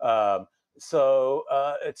there. So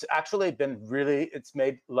it's actually been it's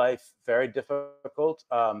made life very difficult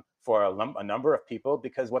for a number of people,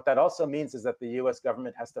 because what that also means is that the U.S.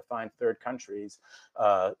 government has to find third countries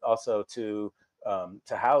also to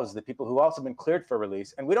house the people who also been cleared for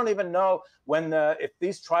release. And we don't even know if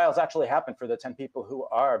these trials actually happen for the 10 people who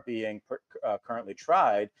are being currently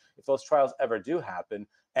tried, if those trials ever do happen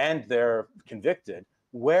and they're convicted,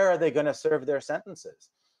 where are they going to serve their sentences?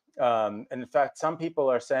 And in fact, some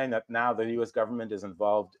people are saying that now the U.S. government is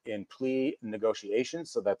involved in plea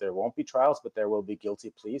negotiations so that there won't be trials, but there will be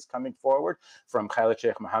guilty pleas coming forward from Khalid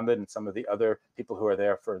Sheikh Mohammed and some of the other people who are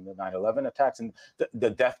there for the 9/11 attacks. And the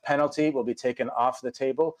death penalty will be taken off the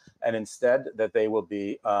table, and instead that they will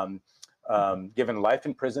be given life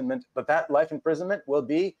imprisonment. But that life imprisonment will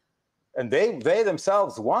be, and they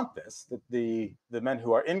themselves want this, that the men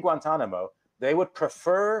who are in Guantanamo, they would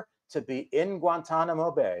prefer to be in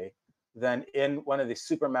Guantanamo Bay than in one of the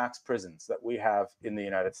supermax prisons that we have in the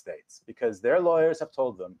United States, because their lawyers have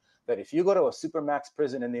told them that if you go to a supermax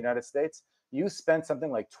prison in the United States, you spend something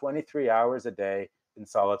like 23 hours a day in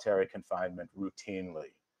solitary confinement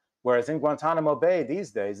routinely. Whereas in Guantanamo Bay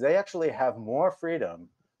these days, they actually have more freedom,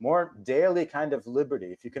 more daily kind of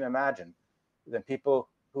liberty, if you can imagine, than people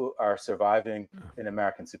who are surviving in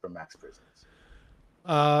American supermax prisons.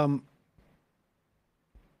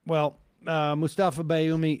 Well, Mustafa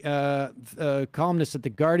Bayoumi, columnist at The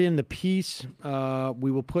Guardian, The Piece.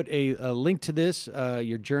 We will put a link to this,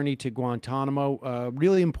 your journey to Guantanamo.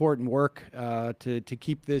 Really important work to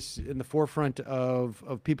keep this in the forefront of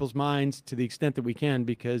people's minds to the extent that we can,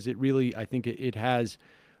 because it really, I think it has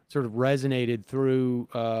sort of resonated through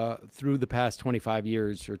the past 25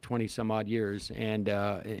 years or 20 some odd years. And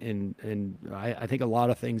I think a lot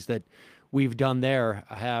of things that we've done there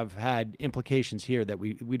have had implications here that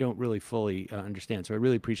we don't really fully understand. So I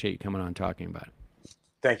really appreciate you coming on and talking about it.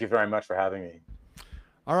 Thank you very much for having me.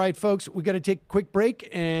 All right, folks, we got to take a quick break.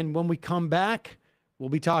 And when we come back, We'll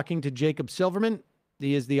be talking to Jacob Silverman.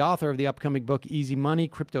 He is the author of the upcoming book, Easy Money,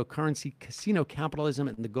 Cryptocurrency, Casino Capitalism,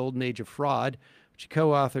 and the Golden Age of Fraud, which he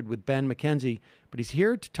co-authored with Ben McKenzie. But he's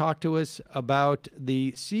here to talk to us about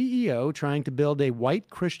the CEO trying to build a white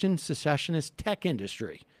Christian secessionist tech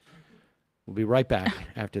industry. We'll be right back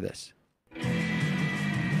after this.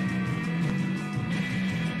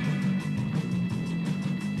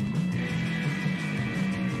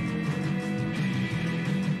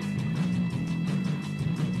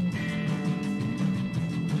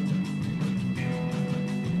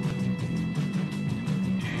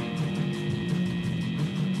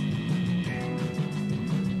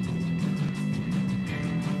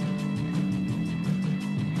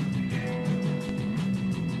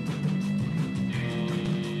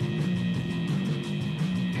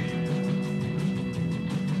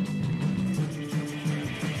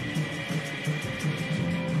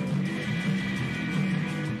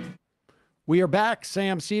 We are back.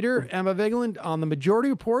 Sam Seder, Emma Vigeland on the Majority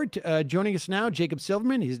Report. Joining us now, Jacob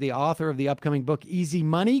Silverman. He's the author of the upcoming book, Easy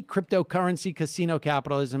Money, Cryptocurrency, Casino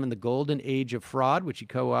Capitalism, and the Golden Age of Fraud, which he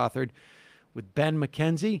co-authored with Ben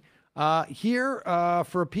McKenzie. Here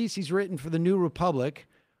for a piece he's written for the New Republic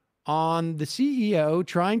on the CEO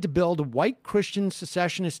trying to build a white Christian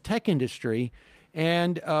secessionist tech industry.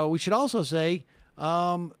 And we should also say,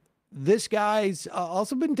 this guy's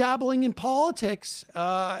also been dabbling in politics,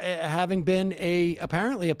 having been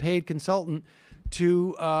apparently a paid consultant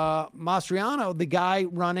to Mastriano, the guy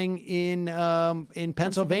running in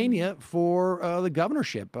Pennsylvania for the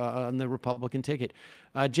governorship on the Republican ticket.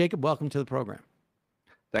 Jacob, welcome to the program.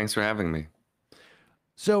 Thanks for having me.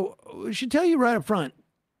 So we should tell you right up front,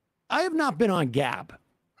 I have not been on Gab.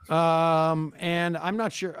 And I'm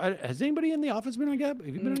not sure. Has anybody in the office been on Gab?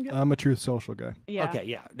 Have you been on Gab? I'm a Truth Social guy. Yeah. Okay.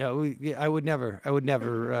 Yeah. No. I would never.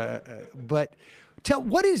 But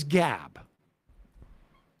what is Gab?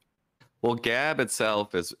 Well, Gab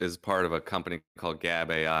itself is part of a company called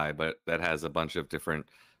Gab AI, but that has a bunch of different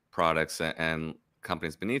products and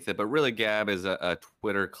companies beneath it. But really, Gab is a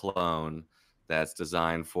Twitter clone that's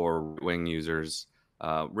designed for wing users.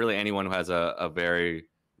 Really, anyone who has a very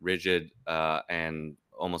rigid and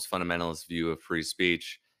almost fundamentalist view of free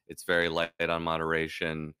speech. It's very light on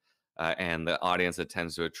moderation, and the audience it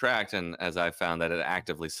tends to attract, and as I found that it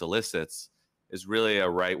actively solicits, is really a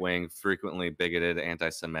right-wing, frequently bigoted,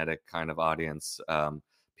 anti-Semitic kind of audience,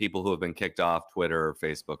 people who have been kicked off Twitter or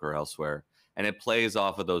Facebook or elsewhere. And it plays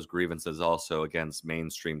off of those grievances also against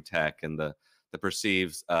mainstream tech and the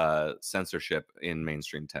perceived censorship in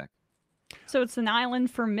mainstream tech. So it's an island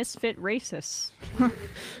for misfit racists.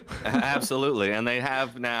 Absolutely. And they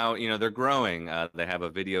have now, they're growing. They have a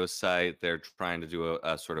video site. They're trying to do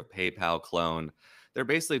a sort of PayPal clone. They're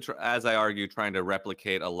basically, as I argue, trying to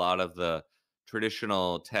replicate a lot of the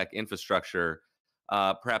traditional tech infrastructure,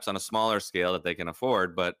 perhaps on a smaller scale that they can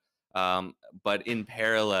afford, but in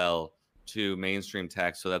parallel to mainstream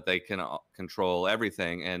tech so that they can control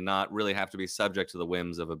everything and not really have to be subject to the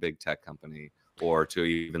whims of a big tech company or to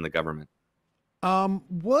even the government.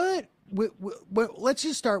 Let's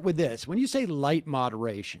just start with this. When you say light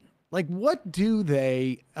moderation, like what do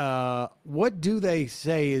they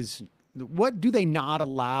say is, what do they not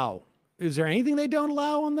allow? Is there anything they don't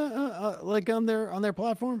allow on the on their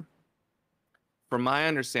platform? From my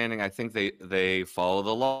understanding, I think they follow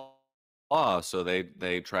the law. So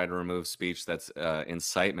they try to remove speech that's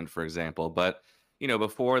incitement, for example. But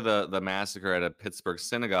before the massacre at a Pittsburgh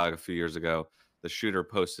synagogue a few years ago, the shooter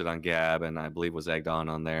posted on Gab and I believe was egged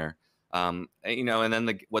on there. And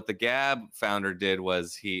then what the Gab founder did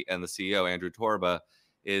was and the CEO, Andrew Torba,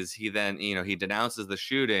 is he denounces the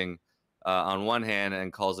shooting on one hand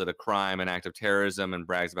and calls it a crime, an act of terrorism, and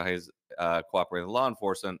brags about his cooperating with law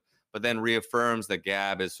enforcement, but then reaffirms that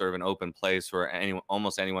Gab is sort of an open place where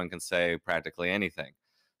almost anyone can say practically anything.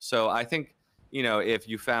 So I think, if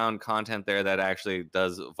you found content there that actually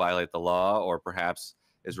does violate the law or perhaps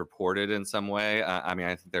is reported in some way, I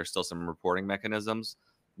think there's still some reporting mechanisms,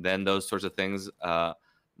 then those sorts of things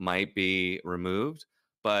might be removed.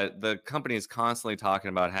 But the company is constantly talking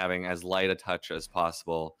about having as light a touch as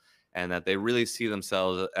possible and that they really see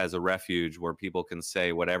themselves as a refuge where people can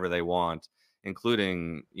say whatever they want,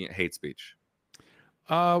 including hate speech.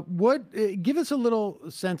 Give us a little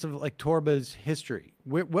sense of like Torba's history.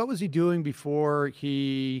 What was he doing before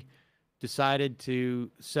he decided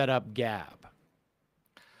to set up Gab?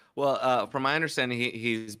 Well, from my understanding,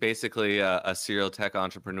 he's basically a serial tech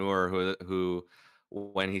entrepreneur who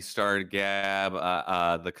when he started Gab,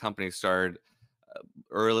 the company started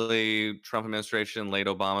early Trump administration, late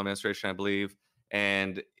Obama administration, I believe.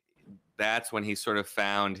 And that's when he sort of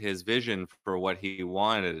found his vision for what he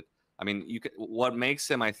wanted I mean, what makes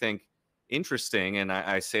him, I think, interesting, and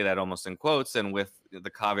I say that almost in quotes, and with the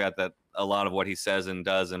caveat that a lot of what he says and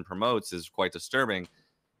does and promotes is quite disturbing,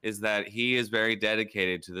 is that he is very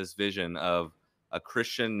dedicated to this vision of a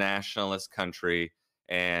Christian nationalist country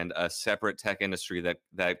and a separate tech industry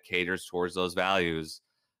that caters towards those values.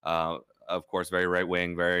 Of course, very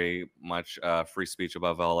right-wing, very much free speech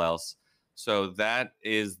above all else. So that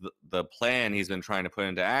is the plan he's been trying to put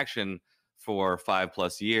into action for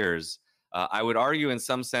 5+ years. I would argue in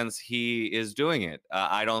some sense he is doing it.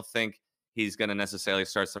 I don't think he's going to necessarily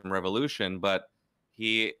start some revolution, but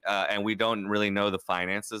and we don't really know the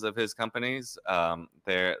finances of his companies.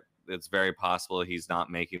 It's very possible he's not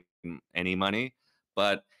making any money,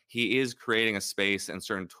 but he is creating a space and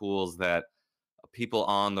certain tools that people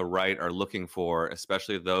on the right are looking for,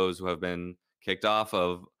 especially those who have been kicked off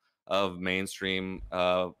of mainstream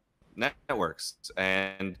networks.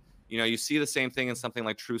 And you see the same thing in something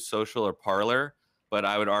like Truth Social or Parler, but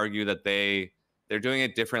I would argue that they're doing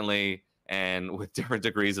it differently and with different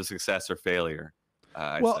degrees of success or failure.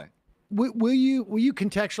 I'd say. Will you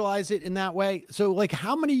contextualize it in that way? So, like,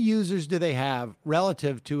 how many users do they have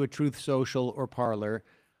relative to a Truth Social or Parler?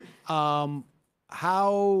 How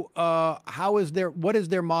is what is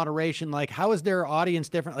their moderation like? How is their audience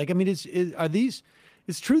different? Like, I mean,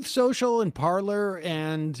 is Truth Social and Parler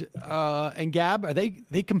and Gab, are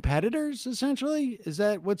they competitors essentially? Is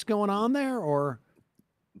that what's going on there, or?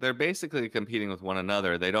 They're basically competing with one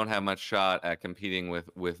another. They don't have much shot at competing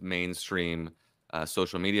with mainstream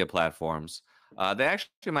social media platforms. They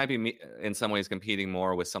actually might be in some ways competing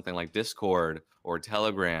more with something like Discord or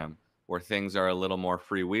Telegram, where things are a little more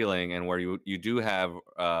freewheeling and where you do have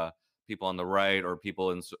people on the right or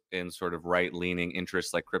people in sort of right-leaning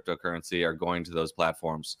interests like cryptocurrency are going to those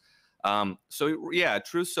platforms. So yeah,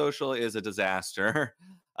 Truth Social is a disaster.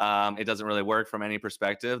 It doesn't really work from any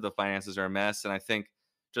perspective. The finances are a mess, and I think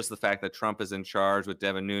just the fact that Trump is in charge with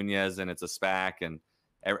Devin Nunes and it's a SPAC and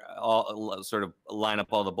all sort of line up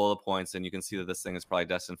all the bullet points, and you can see that this thing is probably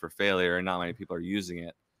destined for failure and not many people are using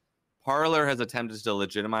it. Parler has attempted to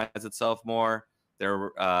legitimize itself more.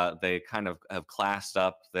 They kind of have classed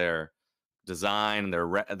up their design.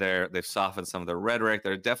 They've softened some of their rhetoric.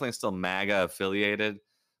 They're definitely still MAGA affiliated,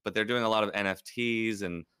 but they're doing a lot of NFTs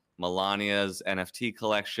and Melania's NFT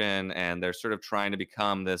collection, and they're sort of trying to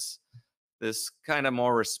become this kind of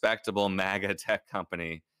more respectable MAGA tech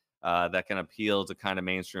company that can appeal to kind of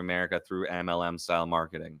mainstream America through MLM style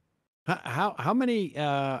marketing. How many?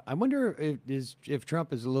 I wonder if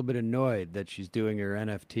Trump is a little bit annoyed that she's doing her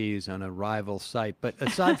NFTs on a rival site. But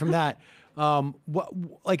aside from that, what,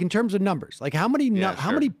 like in terms of numbers, like how many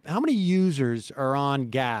users are on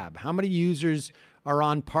Gab? How many users are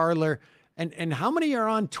on Parler? And how many are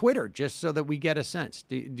on Twitter? Just so that we get a sense.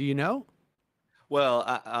 Do you know?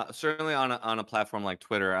 Well, certainly on a platform like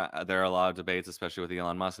Twitter, there are a lot of debates, especially with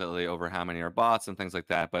Elon Musk lately, over how many are bots and things like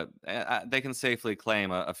that. But they can safely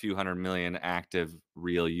claim a few 100 million active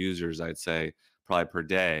real users, I'd say, probably per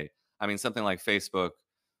day. I mean, something like Facebook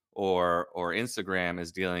or Instagram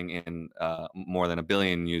is dealing in more than 1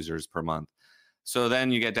 billion users per month. So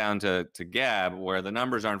then you get down to Gab, where the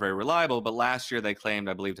numbers aren't very reliable. But last year they claimed,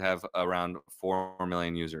 I believe, to have around 4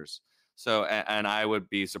 million users. So, and I would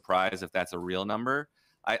be surprised if that's a real number.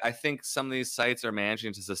 I think some of these sites are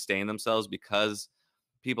managing to sustain themselves because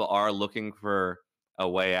people are looking for a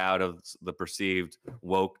way out of the perceived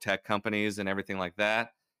woke tech companies and everything like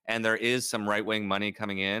that. And there is some right-wing money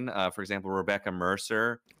coming in. For example, Rebecca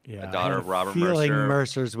Mercer, a daughter of Robert Mercer.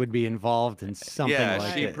 Mercers would be involved in something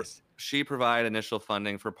like this. She provided initial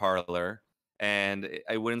funding for Parler. And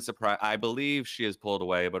it wouldn't surprise. I believe she has pulled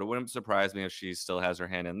away, but it wouldn't surprise me if she still has her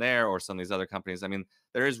hand in there or some of these other companies. I mean,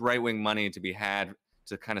 there is right-wing money to be had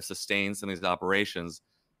to kind of sustain some of these operations.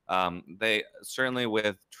 They certainly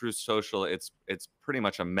with Truth Social, it's pretty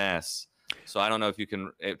much a mess. So I don't know if you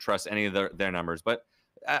can trust any of their numbers, but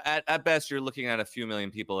at best you're looking at a few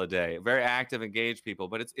million people a day, very active, engaged people.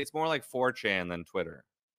 But it's more like 4chan than Twitter.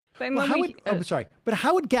 Well, but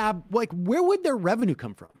how would Gab, like, where would their revenue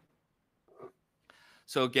come from?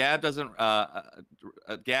 So Gab doesn't.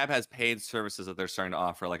 Gab has paid services that they're starting to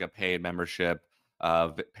offer, like a paid membership,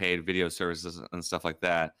 paid video services, and stuff like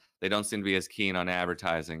that. They don't seem to be as keen on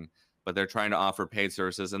advertising, but they're trying to offer paid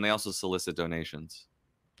services, and they also solicit donations.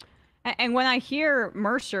 And when I hear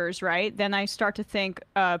Mercer's, right, then I start to think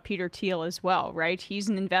Peter Thiel as well, right? He's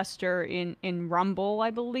an investor in Rumble, I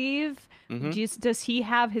believe. Mm-hmm. Does he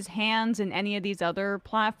have his hands in any of these other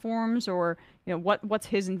platforms, or what's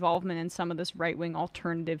his involvement in some of this right-wing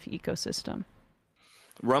alternative ecosystem?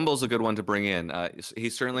 Rumble's a good one to bring in.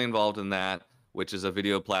 He's certainly involved in that. which is a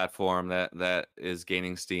video platform that is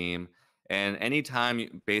gaining steam. And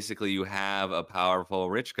anytime basically you have a powerful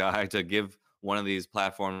rich guy to give one of these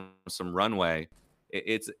platforms some runway,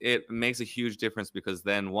 it makes a huge difference, because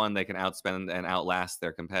then, one, they can outspend and outlast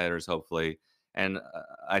their competitors, hopefully. And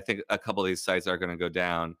I think a couple of these sites are going to go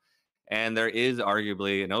down. And there is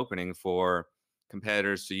arguably an opening for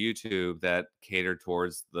competitors to YouTube that cater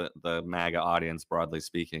towards the MAGA audience, broadly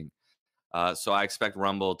speaking. So I expect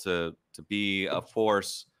Rumble to be a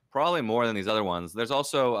force, probably more than these other ones. There's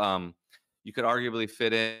also, you could arguably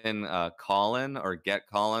fit in Callin, or Get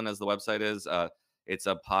Callin, as the website is. It's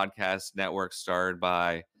a podcast network started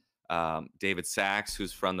by David Sachs,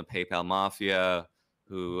 who's from the PayPal Mafia,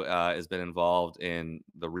 who has been involved in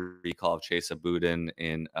the recall of Chesa Boudin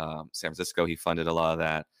in San Francisco. He funded a lot of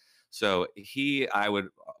that. So I would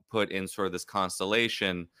put in sort of this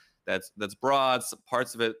constellation that's broad.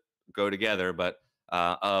 Parts of it go together, but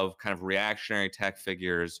of kind of reactionary tech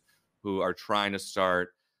figures who are trying to start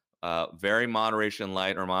very moderation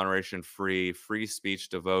light or moderation free speech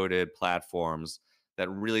devoted platforms that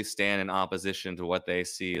really stand in opposition to what they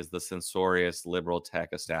see as the censorious liberal tech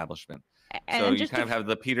establishment. So you kind of have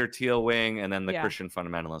the Peter Thiel wing and then the Christian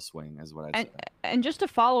fundamentalist wing, is what I'd say. And just to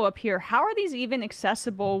follow up here, how are these even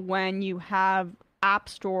accessible when you have app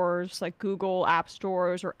stores like Google app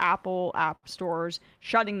stores or Apple app stores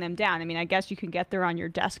shutting them down? I mean, I guess you can get there on your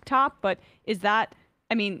desktop, but is that,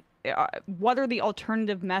 I mean, what are the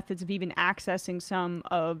alternative methods of even accessing some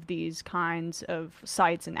of these kinds of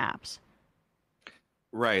sites and apps?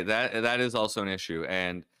 Right. That is also an issue.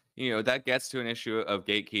 And, that gets to an issue of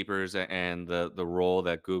gatekeepers and the role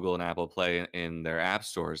that Google and Apple play in their app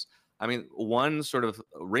stores. I mean, one sort of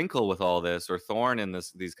wrinkle with all this, or thorn in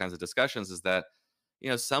these kinds of discussions, is that,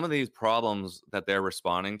 some of these problems that they're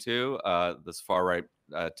responding to, this far-right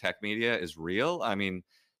tech media, is real. I mean,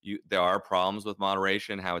 there are problems with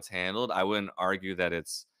moderation, how it's handled. I wouldn't argue that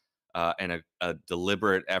it's a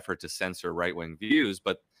deliberate effort to censor right-wing views,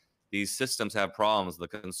 but these systems have problems.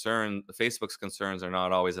 Facebook's concerns are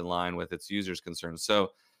not always in line with its users' concerns.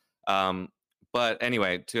 So, but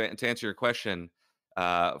anyway, to answer your question,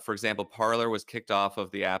 for example, Parler was kicked off of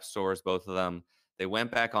the app stores, both of them. They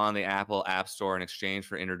went back on the Apple App Store in exchange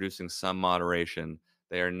for introducing some moderation.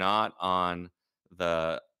 They are not on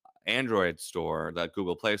the Android store, the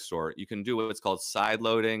Google Play Store. You can do what's called side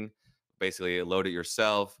loading, basically load it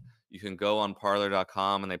yourself. You can go on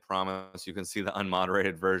parler.com and they promise you can see the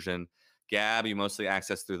unmoderated version. Gab, you mostly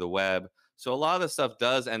access through the web. So a lot of this stuff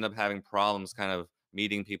does end up having problems kind of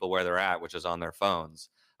meeting people where they're at, which is on their phones.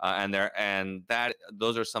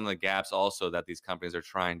 Those are some of the gaps also that these companies are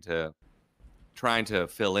trying to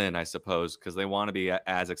fill in, I suppose, because they want to be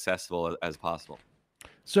as accessible as possible.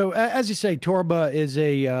 So, as you say, Torba is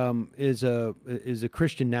a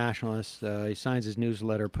Christian nationalist. He signs his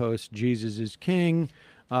newsletter post "Jesus is King,"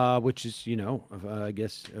 which is, I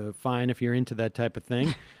guess, fine if you're into that type of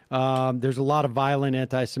thing. There's a lot of violent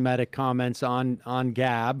anti-Semitic comments on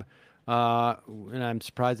Gab, and I'm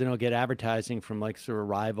surprised they don't get advertising from like sort of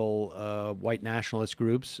rival white nationalist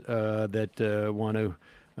groups that want to.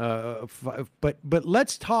 But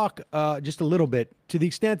let's talk just a little bit, to the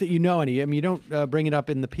extent that you know any. I mean, you don't bring it up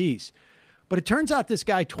in the piece, but it turns out this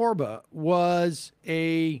guy Torba was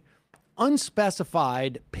a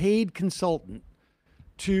unspecified paid consultant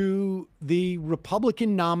to the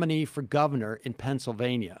Republican nominee for governor in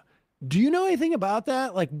Pennsylvania. Do you know anything about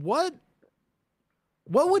that? Like, what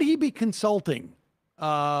would he be consulting?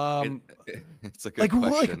 It's a good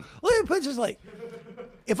question. Let me put it just like,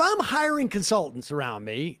 if I'm hiring consultants around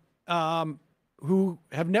me who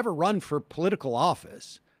have never run for political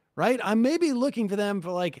office, right? I may be looking for them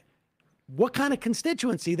for like what kind of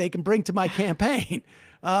constituency they can bring to my campaign.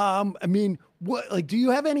 I mean, do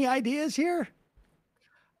you have any ideas here?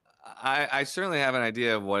 I certainly have an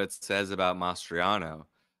idea of what it says about Mastriano,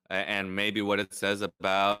 and maybe what it says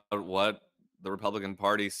about what the Republican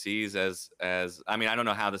Party sees as I mean, I don't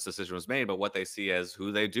know how this decision was made, but what they see as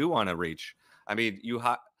who they do want to reach. I mean,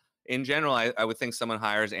 in general, I would think someone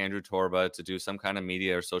hires Andrew Torba to do some kind of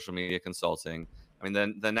media or social media consulting. I mean,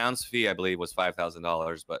 the announced fee, I believe, was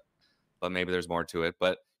 $5,000, but maybe there's more to it.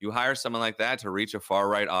 But you hire someone like that to reach a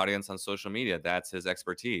far-right audience on social media. That's his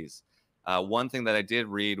expertise. One thing that I did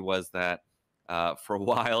read was that for a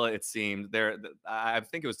while it seemed I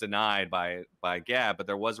think it was denied by Gab, but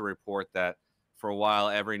there was a report that for a while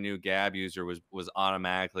every new Gab user was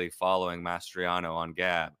automatically following Mastriano on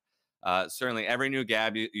Gab. Certainly every new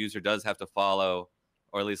Gab user does have to follow,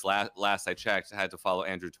 or at least last I checked, had to follow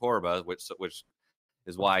Andrew Torba, which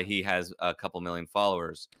is why he has a couple million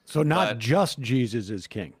followers. So not just Jesus is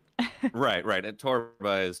King. Right, right. And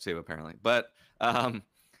Torba is too, apparently. But,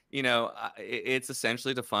 it's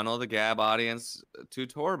essentially to funnel the Gab audience to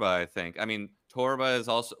Torba, I think. I mean, Torba is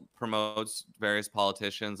also promotes various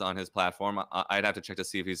politicians on his platform. I'd have to check to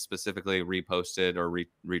see if he's specifically reposted or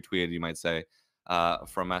retweeted, you might say,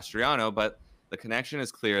 from Mastriano. But the connection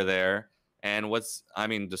is clear there. And what's,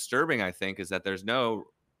 disturbing, I think, is that there's no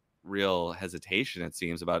real hesitation, it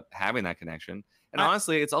seems, about having that connection. And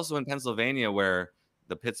honestly, it's also in Pennsylvania where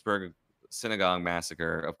the Pittsburgh synagogue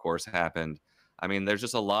massacre, of course, happened. I mean, there's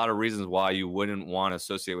just a lot of reasons why you wouldn't want to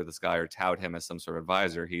associate with this guy or tout him as some sort of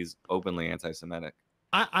advisor. He's openly anti-Semitic.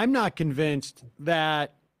 I'm not convinced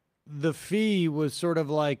that the fee was sort of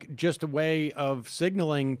like just a way of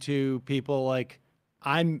signaling to people like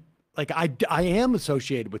I am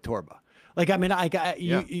associated with Torba. Like, I mean, I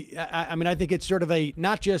think it's sort of a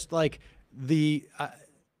not just like the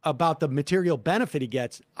about the material benefit he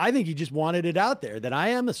gets. I think he just wanted it out there that I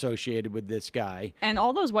am associated with this guy. And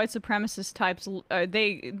all those white supremacist types,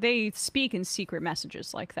 they speak in secret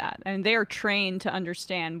messages like that, and they are trained to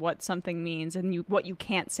understand what something means and what you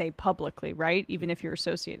can't say publicly, right? Even if you're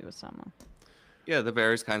associated with someone. Yeah, the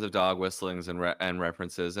various kinds of dog whistlings and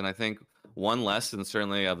references. And I think one lesson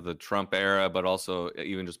certainly of the Trump era, but also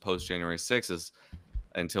even just post January 6th, is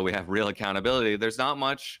until we have real accountability, there's not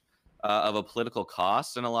much of a political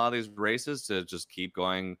cost in a lot of these races to just keep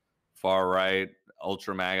going far right,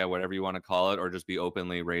 ultra MAGA, whatever you want to call it, or just be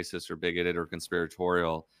openly racist or bigoted or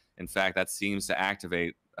conspiratorial. In fact, that seems to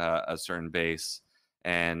activate a certain base.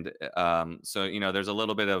 And so, there's a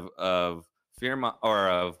little bit of fear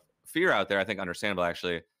of fear out there, I think understandable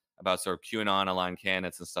actually, about sort of QAnon aligned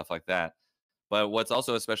candidates and stuff like that. But what's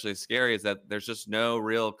also especially scary is that there's just no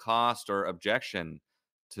real cost or objection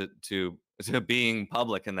to being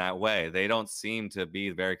public in that way. They don't seem to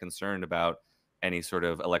be very concerned about any sort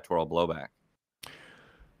of electoral blowback.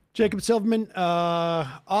 Jacob Silverman,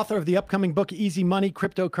 author of the upcoming book, Easy Money,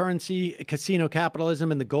 Cryptocurrency, Casino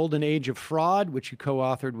Capitalism, and the Golden Age of Fraud, which you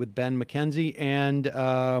co-authored with Ben McKenzie.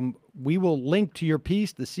 And we will link to your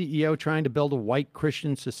piece, The CEO Trying to Build a White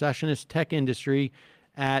Christian Secessionist Tech Industry,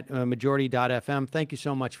 at majority.fm. Thank you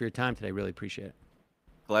so much for your time today. Really appreciate it.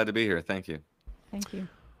 Glad to be here. Thank you. Thank you.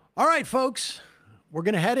 All right, folks, we're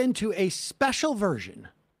going to head into a special version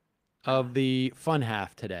of the fun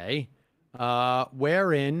half today,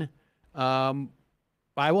 wherein I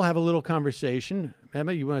will have a little conversation.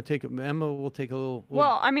 Emma, you want to take? Emma will take a little.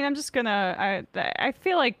 Well, I mean, I'm just gonna. I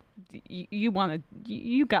feel like you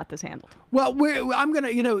got this handled. Well, I'm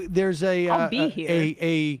gonna. There's I'll be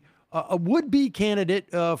here. A would-be candidate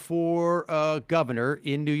for governor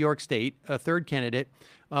in New York State, a third candidate.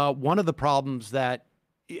 One of the problems that,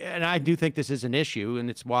 and I do think this is an issue, and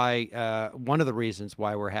it's why one of the reasons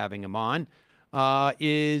why we're having him on,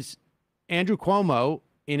 is Andrew Cuomo,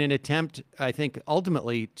 in an attempt, I think,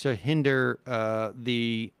 ultimately to hinder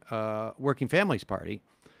the Working Families Party,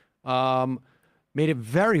 made it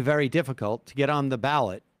very, very difficult to get on the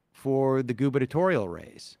ballot for the gubernatorial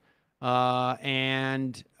race.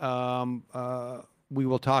 And we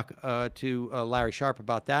will talk to Larry Sharp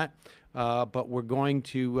about that. But we're going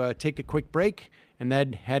to take a quick break and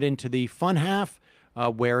then head into the fun half,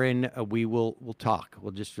 wherein we'll talk.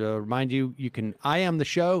 We'll just remind you, you can IM the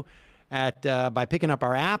show at by picking up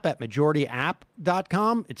our app at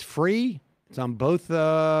majorityapp.com. It's free. It's on both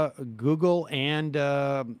Google and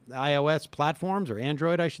iOS platforms, or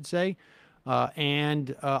Android, I should say.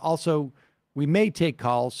 And also, we may take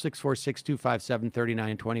calls,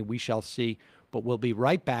 646-257-3920. We shall see. But we'll be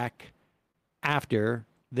right back after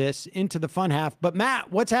this into the fun half. But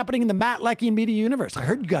Matt, what's happening in the Matt Leckie Media universe? I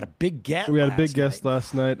heard you got a big guest. We had a big guest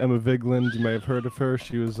last night, Emma Vigeland. You may have heard of her.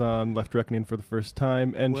 She was on Left Reckoning for the first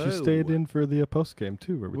time, and she stayed in for the post game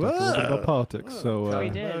too, where we talked a little bit about politics. So we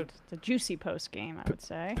did. It's a juicy post game, I would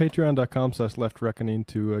say. Patreon.com/Left Reckoning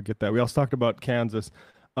to get that. We also talked about Kansas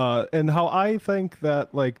and how I think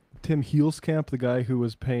that Tim Heelskamp, the guy who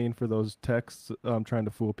was paying for those texts, trying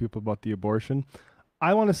to fool people about the abortion,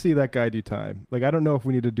 I want to see that guy do time. I don't know if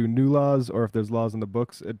we need to do new laws or if there's laws in the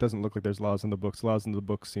books. It doesn't look like there's laws in the books. Laws in the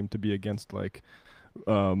books seem to be against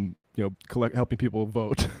helping people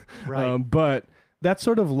vote. Right. But that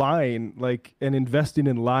sort of lying, and investing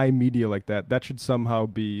in lie media like that should somehow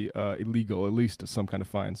be illegal, at least some kind of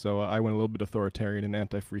fine. So I went a little bit authoritarian and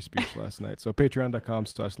anti-free speech last night. So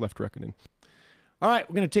patreon.com/Left Reckoning. All right,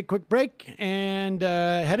 we're going to take a quick break and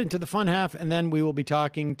head into the fun half, and then we will be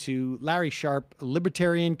talking to Larry Sharp,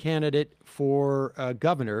 Libertarian candidate for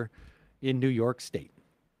governor in New York State.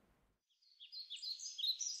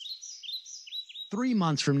 3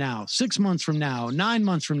 months from now, 6 months from now, 9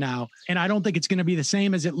 months from now. And I don't think it's going to be the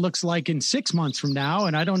same as it looks like in 6 months from now.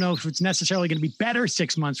 And I don't know if it's necessarily going to be better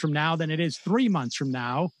 6 months from now than it is 3 months from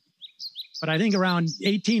now. But I think around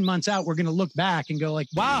 18 months out, we're going to look back and go like,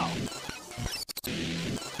 wow.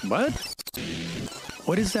 What?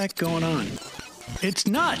 What is that going on? It's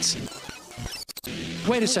nuts.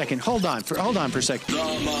 Wait a second. Hold on for a second. The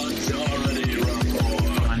Majority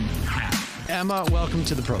Report. Emma, welcome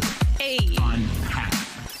to the program. Hey.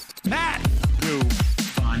 Matt.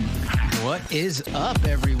 What is up,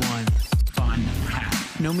 everyone?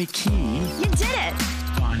 Nomi Key. You did it.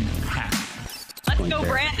 Let's go,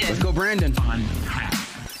 Brandon. Let's go, Brandon.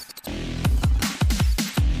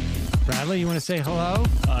 Bradley, you want to say hello?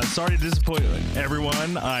 Sorry to disappoint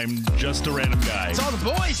everyone. I'm just a random guy. It's all the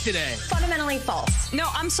boys today. Fundamentally false. No,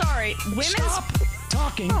 I'm sorry. Women's Stop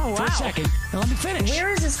talking for a second. Now let me finish. Where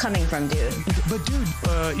is this coming from, dude? But dude,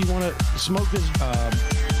 you want to smoke this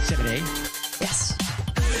 7A? Yes.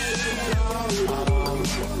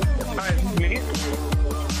 Hi, me?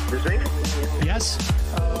 Is it? Yes.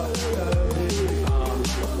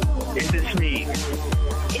 Is this me?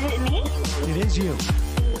 Is it me? It is you.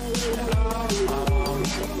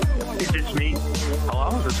 Is this me?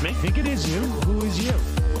 Hello, is this me? I think it is you. Who is you?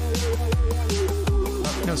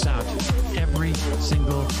 No sound. Every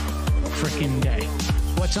single freaking day.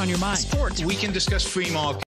 What's on your mind? Sports. We can discuss free market.